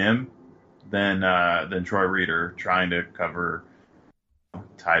in him than Troy Reeder trying to cover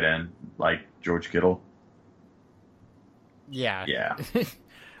tight end like George Kittle. Yeah.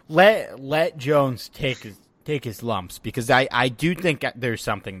 Let Jones take his lumps, because I do think there's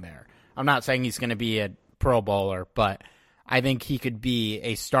something there. I'm not saying he's going to be a Pro Bowler, but I think he could be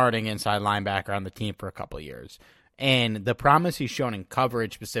a starting inside linebacker on the team for a couple of years. And the promise he's shown in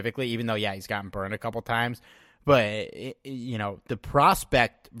coverage specifically, even though, he's gotten burned a couple times, but, the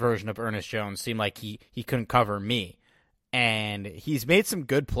prospect version of Ernest Jones seemed like he couldn't cover me. And he's made some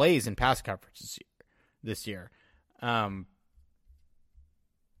good plays in pass coverage this year.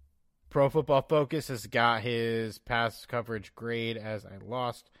 Pro Football Focus has got his pass coverage grade as I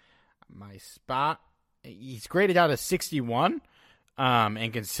lost my spot. He's graded out as 61,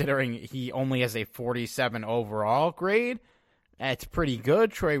 and considering he only has a 47 overall grade, that's pretty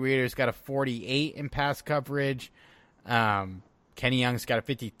good. Troy Reeder's got a 48 in pass coverage. Kenny Young's got a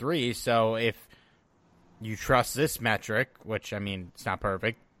 53, so if you trust this metric, which, I mean, it's not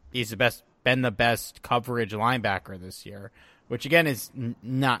perfect, he's been the best coverage linebacker this year, which, again, is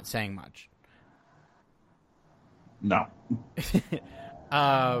not saying much. No.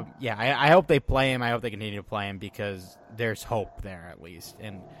 I hope they play him. I hope they continue to play him, because there's hope there at least.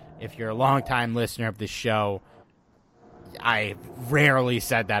 And if you're a longtime listener of this show, I rarely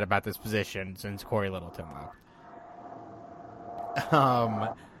said that about this position since Corey Littleton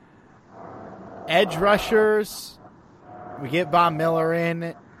left. Edge rushers, we get Von Miller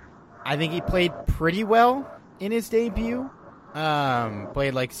in. I think he played pretty well in his debut.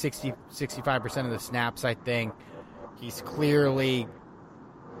 Played like 65% of the snaps, I think. He's clearly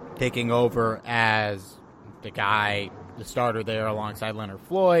taking over as the starter there alongside Leonard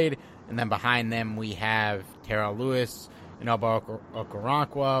Floyd. And then behind them we have Terrell Lewis and Obo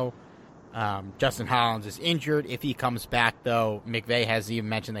Okoronkwo. Justin Hollins is injured. If he comes back, though, McVay has even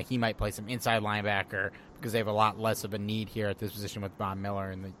mentioned that he might play some inside linebacker because they have a lot less of a need here at this position with Von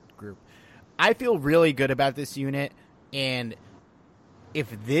Miller in the group. I feel really good about this unit, and if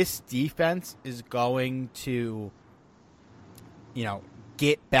this defense is going to,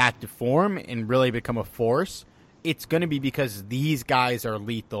 get back to form and really become a force, it's going to be because these guys are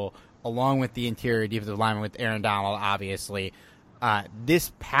lethal, along with the interior defensive lineman with Aaron Donald, obviously.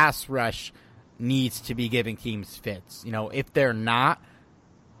 This pass rush needs to be giving teams fits. If they're not,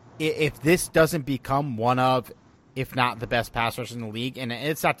 if this doesn't become one of, if not the best pass rush in the league, and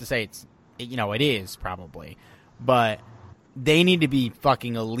it's not to say it is probably, but they need to be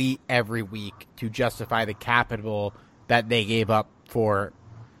fucking elite every week to justify the capital that they gave up for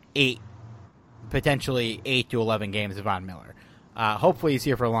potentially 8 to 11 games of Von Miller. Hopefully he's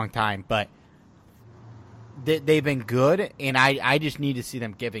here for a long time, but they've been good, and I just need to see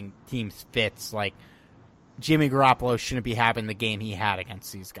them giving teams fits. Like, Jimmy Garoppolo shouldn't be having the game he had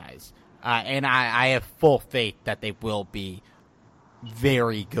against these guys. And I have full faith that they will be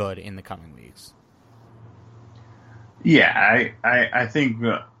very good in the coming weeks. Yeah, I think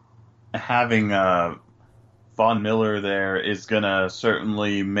having Von Miller there is going to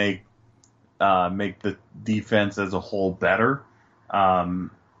certainly make the defense as a whole better.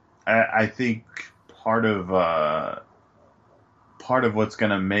 I think part of what's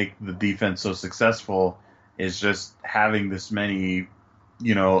going to make the defense so successful is just having this many,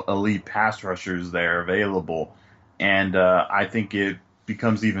 elite pass rushers there available. And I think it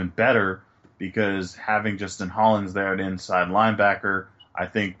becomes even better because having Justin Hollins there at inside linebacker, I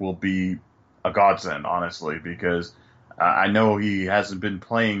think will be a godsend, honestly, because I know he hasn't been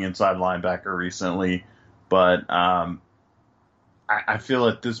playing inside linebacker recently, but I feel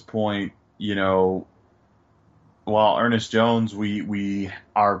at this point, while Ernest Jones, we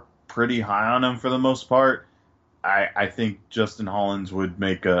are pretty high on him for the most part, I think Justin Hollins would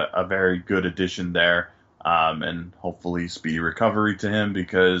make a very good addition there, and hopefully speedy recovery to him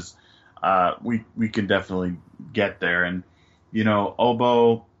because we can definitely get there. And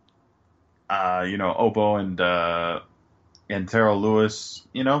Obo and Terrell Lewis,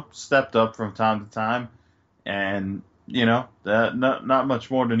 stepped up from time to time, and that not much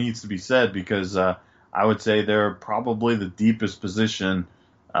more that needs to be said because I would say they're probably the deepest position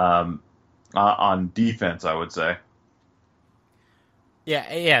on defense, I would say.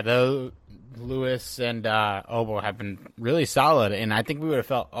 Yeah. The Lewis and Obo have been really solid, and I think we would have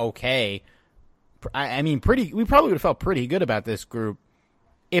felt okay. We probably would have felt pretty good about this group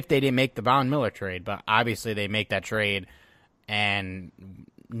if they didn't make the Von Miller trade, but obviously they make that trade, and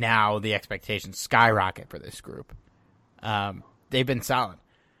now the expectations skyrocket for this group. They've been solid.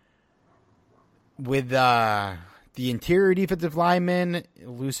 With the interior defensive linemen,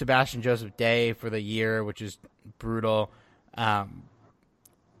 lose Sebastian Joseph Day for the year, which is brutal.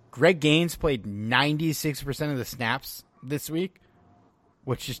 Greg Gaines played 96% of the snaps this week,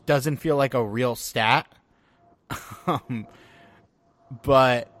 which just doesn't feel like a real stat.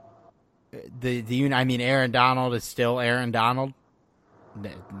 But Aaron Donald is still Aaron Donald.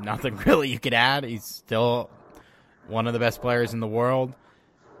 Nothing really you could add. He's still one of the best players in the world.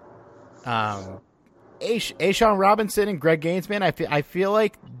 A'Shawn Robinson and Greg Gaines, man, I feel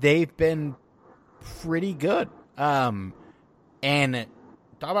like they've been pretty good. And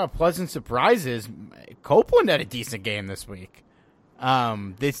talk about pleasant surprises. Copeland had a decent game this week.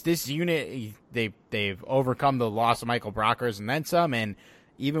 This unit, they've overcome the loss of Michael Brockers and then some, and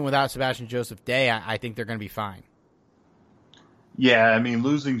even without Sebastian Joseph Day, I think they're going to be fine. Yeah,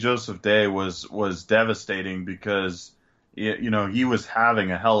 losing Joseph Day was devastating because he was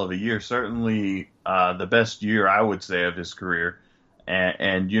having a hell of a year, certainly the best year I would say of his career,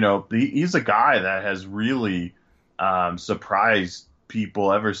 and he's a guy that has really surprised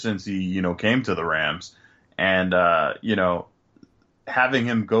people ever since he came to the Rams, and having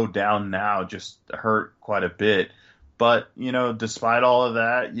him go down now just hurt quite a bit. But, despite all of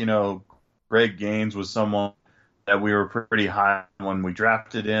that, Greg Gaines was someone that we were pretty high on when we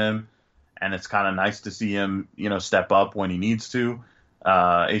drafted him. And it's kind of nice to see him, step up when he needs to.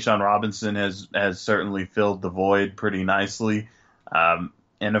 A'Shawn Robinson has certainly filled the void pretty nicely.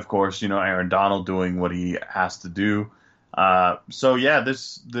 And of course, Aaron Donald doing what he has to do. So yeah,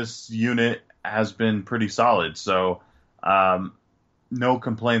 this unit has been pretty solid. So, no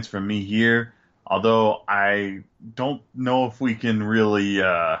complaints from me here. Although I don't know if we can really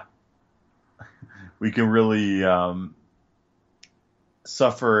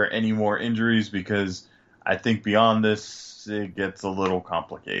suffer any more injuries because I think beyond this it gets a little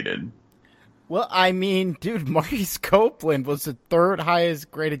complicated. Well, dude, Maurice Copeland was the third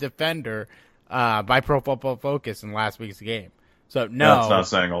highest graded defender by Pro Football Focus in last week's game. So no, that's not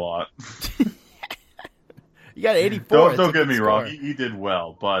saying a lot. You got 84. Don't get me wrong, he did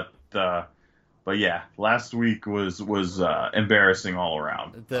well, but yeah, last week was embarrassing all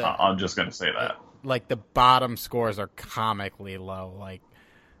around. I'm just gonna say that. Like the bottom scores are comically low. Like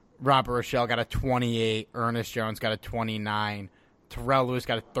Robert Rochelle got a 28, Ernest Jones got a 29, Terrell Lewis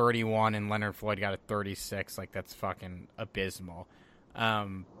got a 31, and Leonard Floyd got a 36. Like that's fucking abysmal.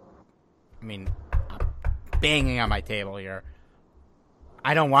 I'm banging on my table here.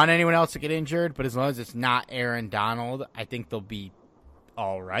 I don't want anyone else to get injured, but as long as it's not Aaron Donald, I think they'll be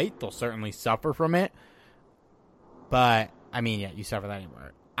all right. They'll certainly suffer from it. But, I mean, yeah, you suffer that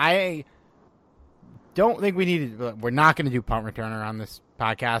anywhere. I don't think we're not going to do punt returner on this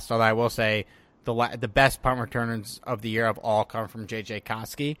podcast, although I will say the best punt returners of the year have all come from J.J.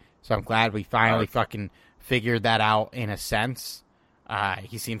 Koski. So I'm glad we finally fucking figured that out in a sense.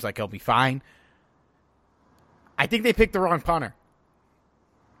 He seems like he'll be fine. I think they picked the wrong punter.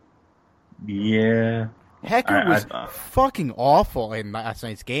 Yeah. Hecker was fucking awful in last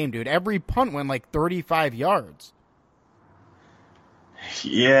night's game, dude. Every punt went like 35 yards.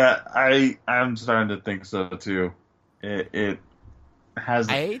 Yeah, I'm starting to think so too. It has.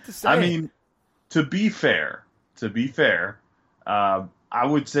 I hate to say. I mean, to be fair, I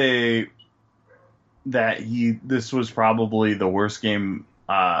would say that this was probably the worst game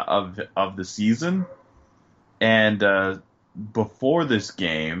of the season, and before this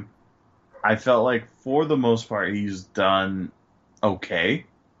game, I felt like for the most part he's done okay.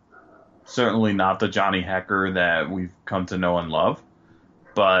 Certainly not the Johnny Hecker that we've come to know and love.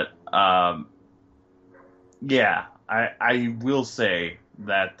 But, yeah, I will say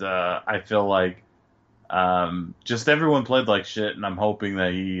that I feel like just everyone played like shit, and I'm hoping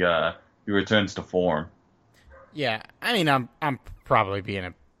that he returns to form. Yeah, I mean, I'm probably being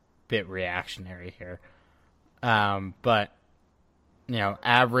a bit reactionary here. But, you know,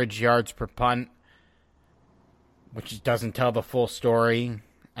 average yards per punt, which doesn't tell the full story.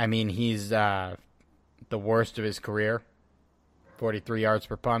 I mean, he's the worst of his career. 43 yards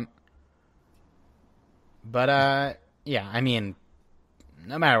per punt. But, yeah, I mean,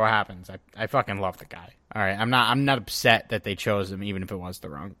 no matter what happens, I fucking love the guy. All right, I'm not upset that they chose him, even if it was the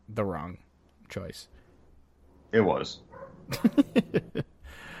wrong choice. It was.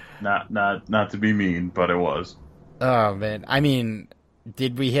 not to be mean, but it was. Oh, man. I mean,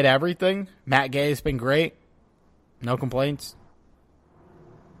 did we hit everything? Matt Gay's been great. No complaints.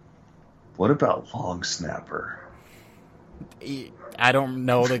 What about Long Snapper? I don't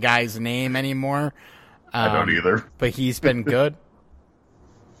know the guy's name anymore. I don't either. But he's been good.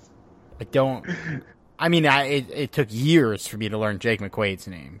 I mean, it took years for me to learn Jake McQuaid's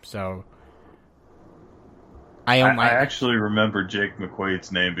name, so I actually remember Jake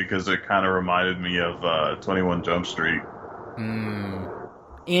McQuaid's name because it kind of reminded me of 21 Jump Street.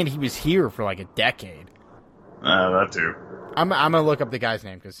 And he was here for like a decade. That too. I'm gonna look up the guy's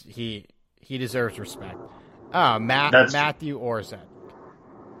name because he deserves respect. Matthew Orzech.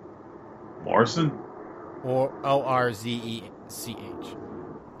 Morrison? Or Orzech.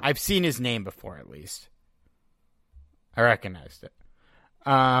 I've seen his name before, at least. I recognized it.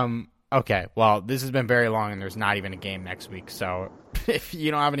 Okay, well, this has been very long, and there's not even a game next week, so if you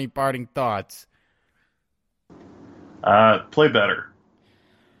don't have any parting thoughts... play better.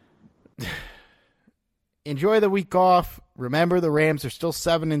 Enjoy the week off. Remember, the Rams are still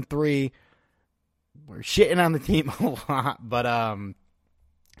 7-3. We're shitting on the team a lot, but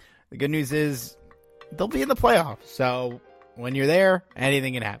the good news is they'll be in the playoffs. So when you're there,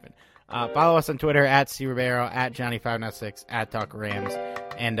 anything can happen. Follow us on Twitter at C Ribeiro, at Johnny506, at Talk Rams,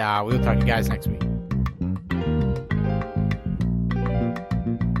 and we'll talk to you guys next week.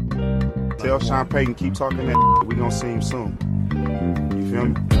 Tell Sean Payton keep talking that. We gonna see him soon. You feel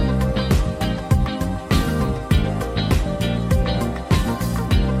me?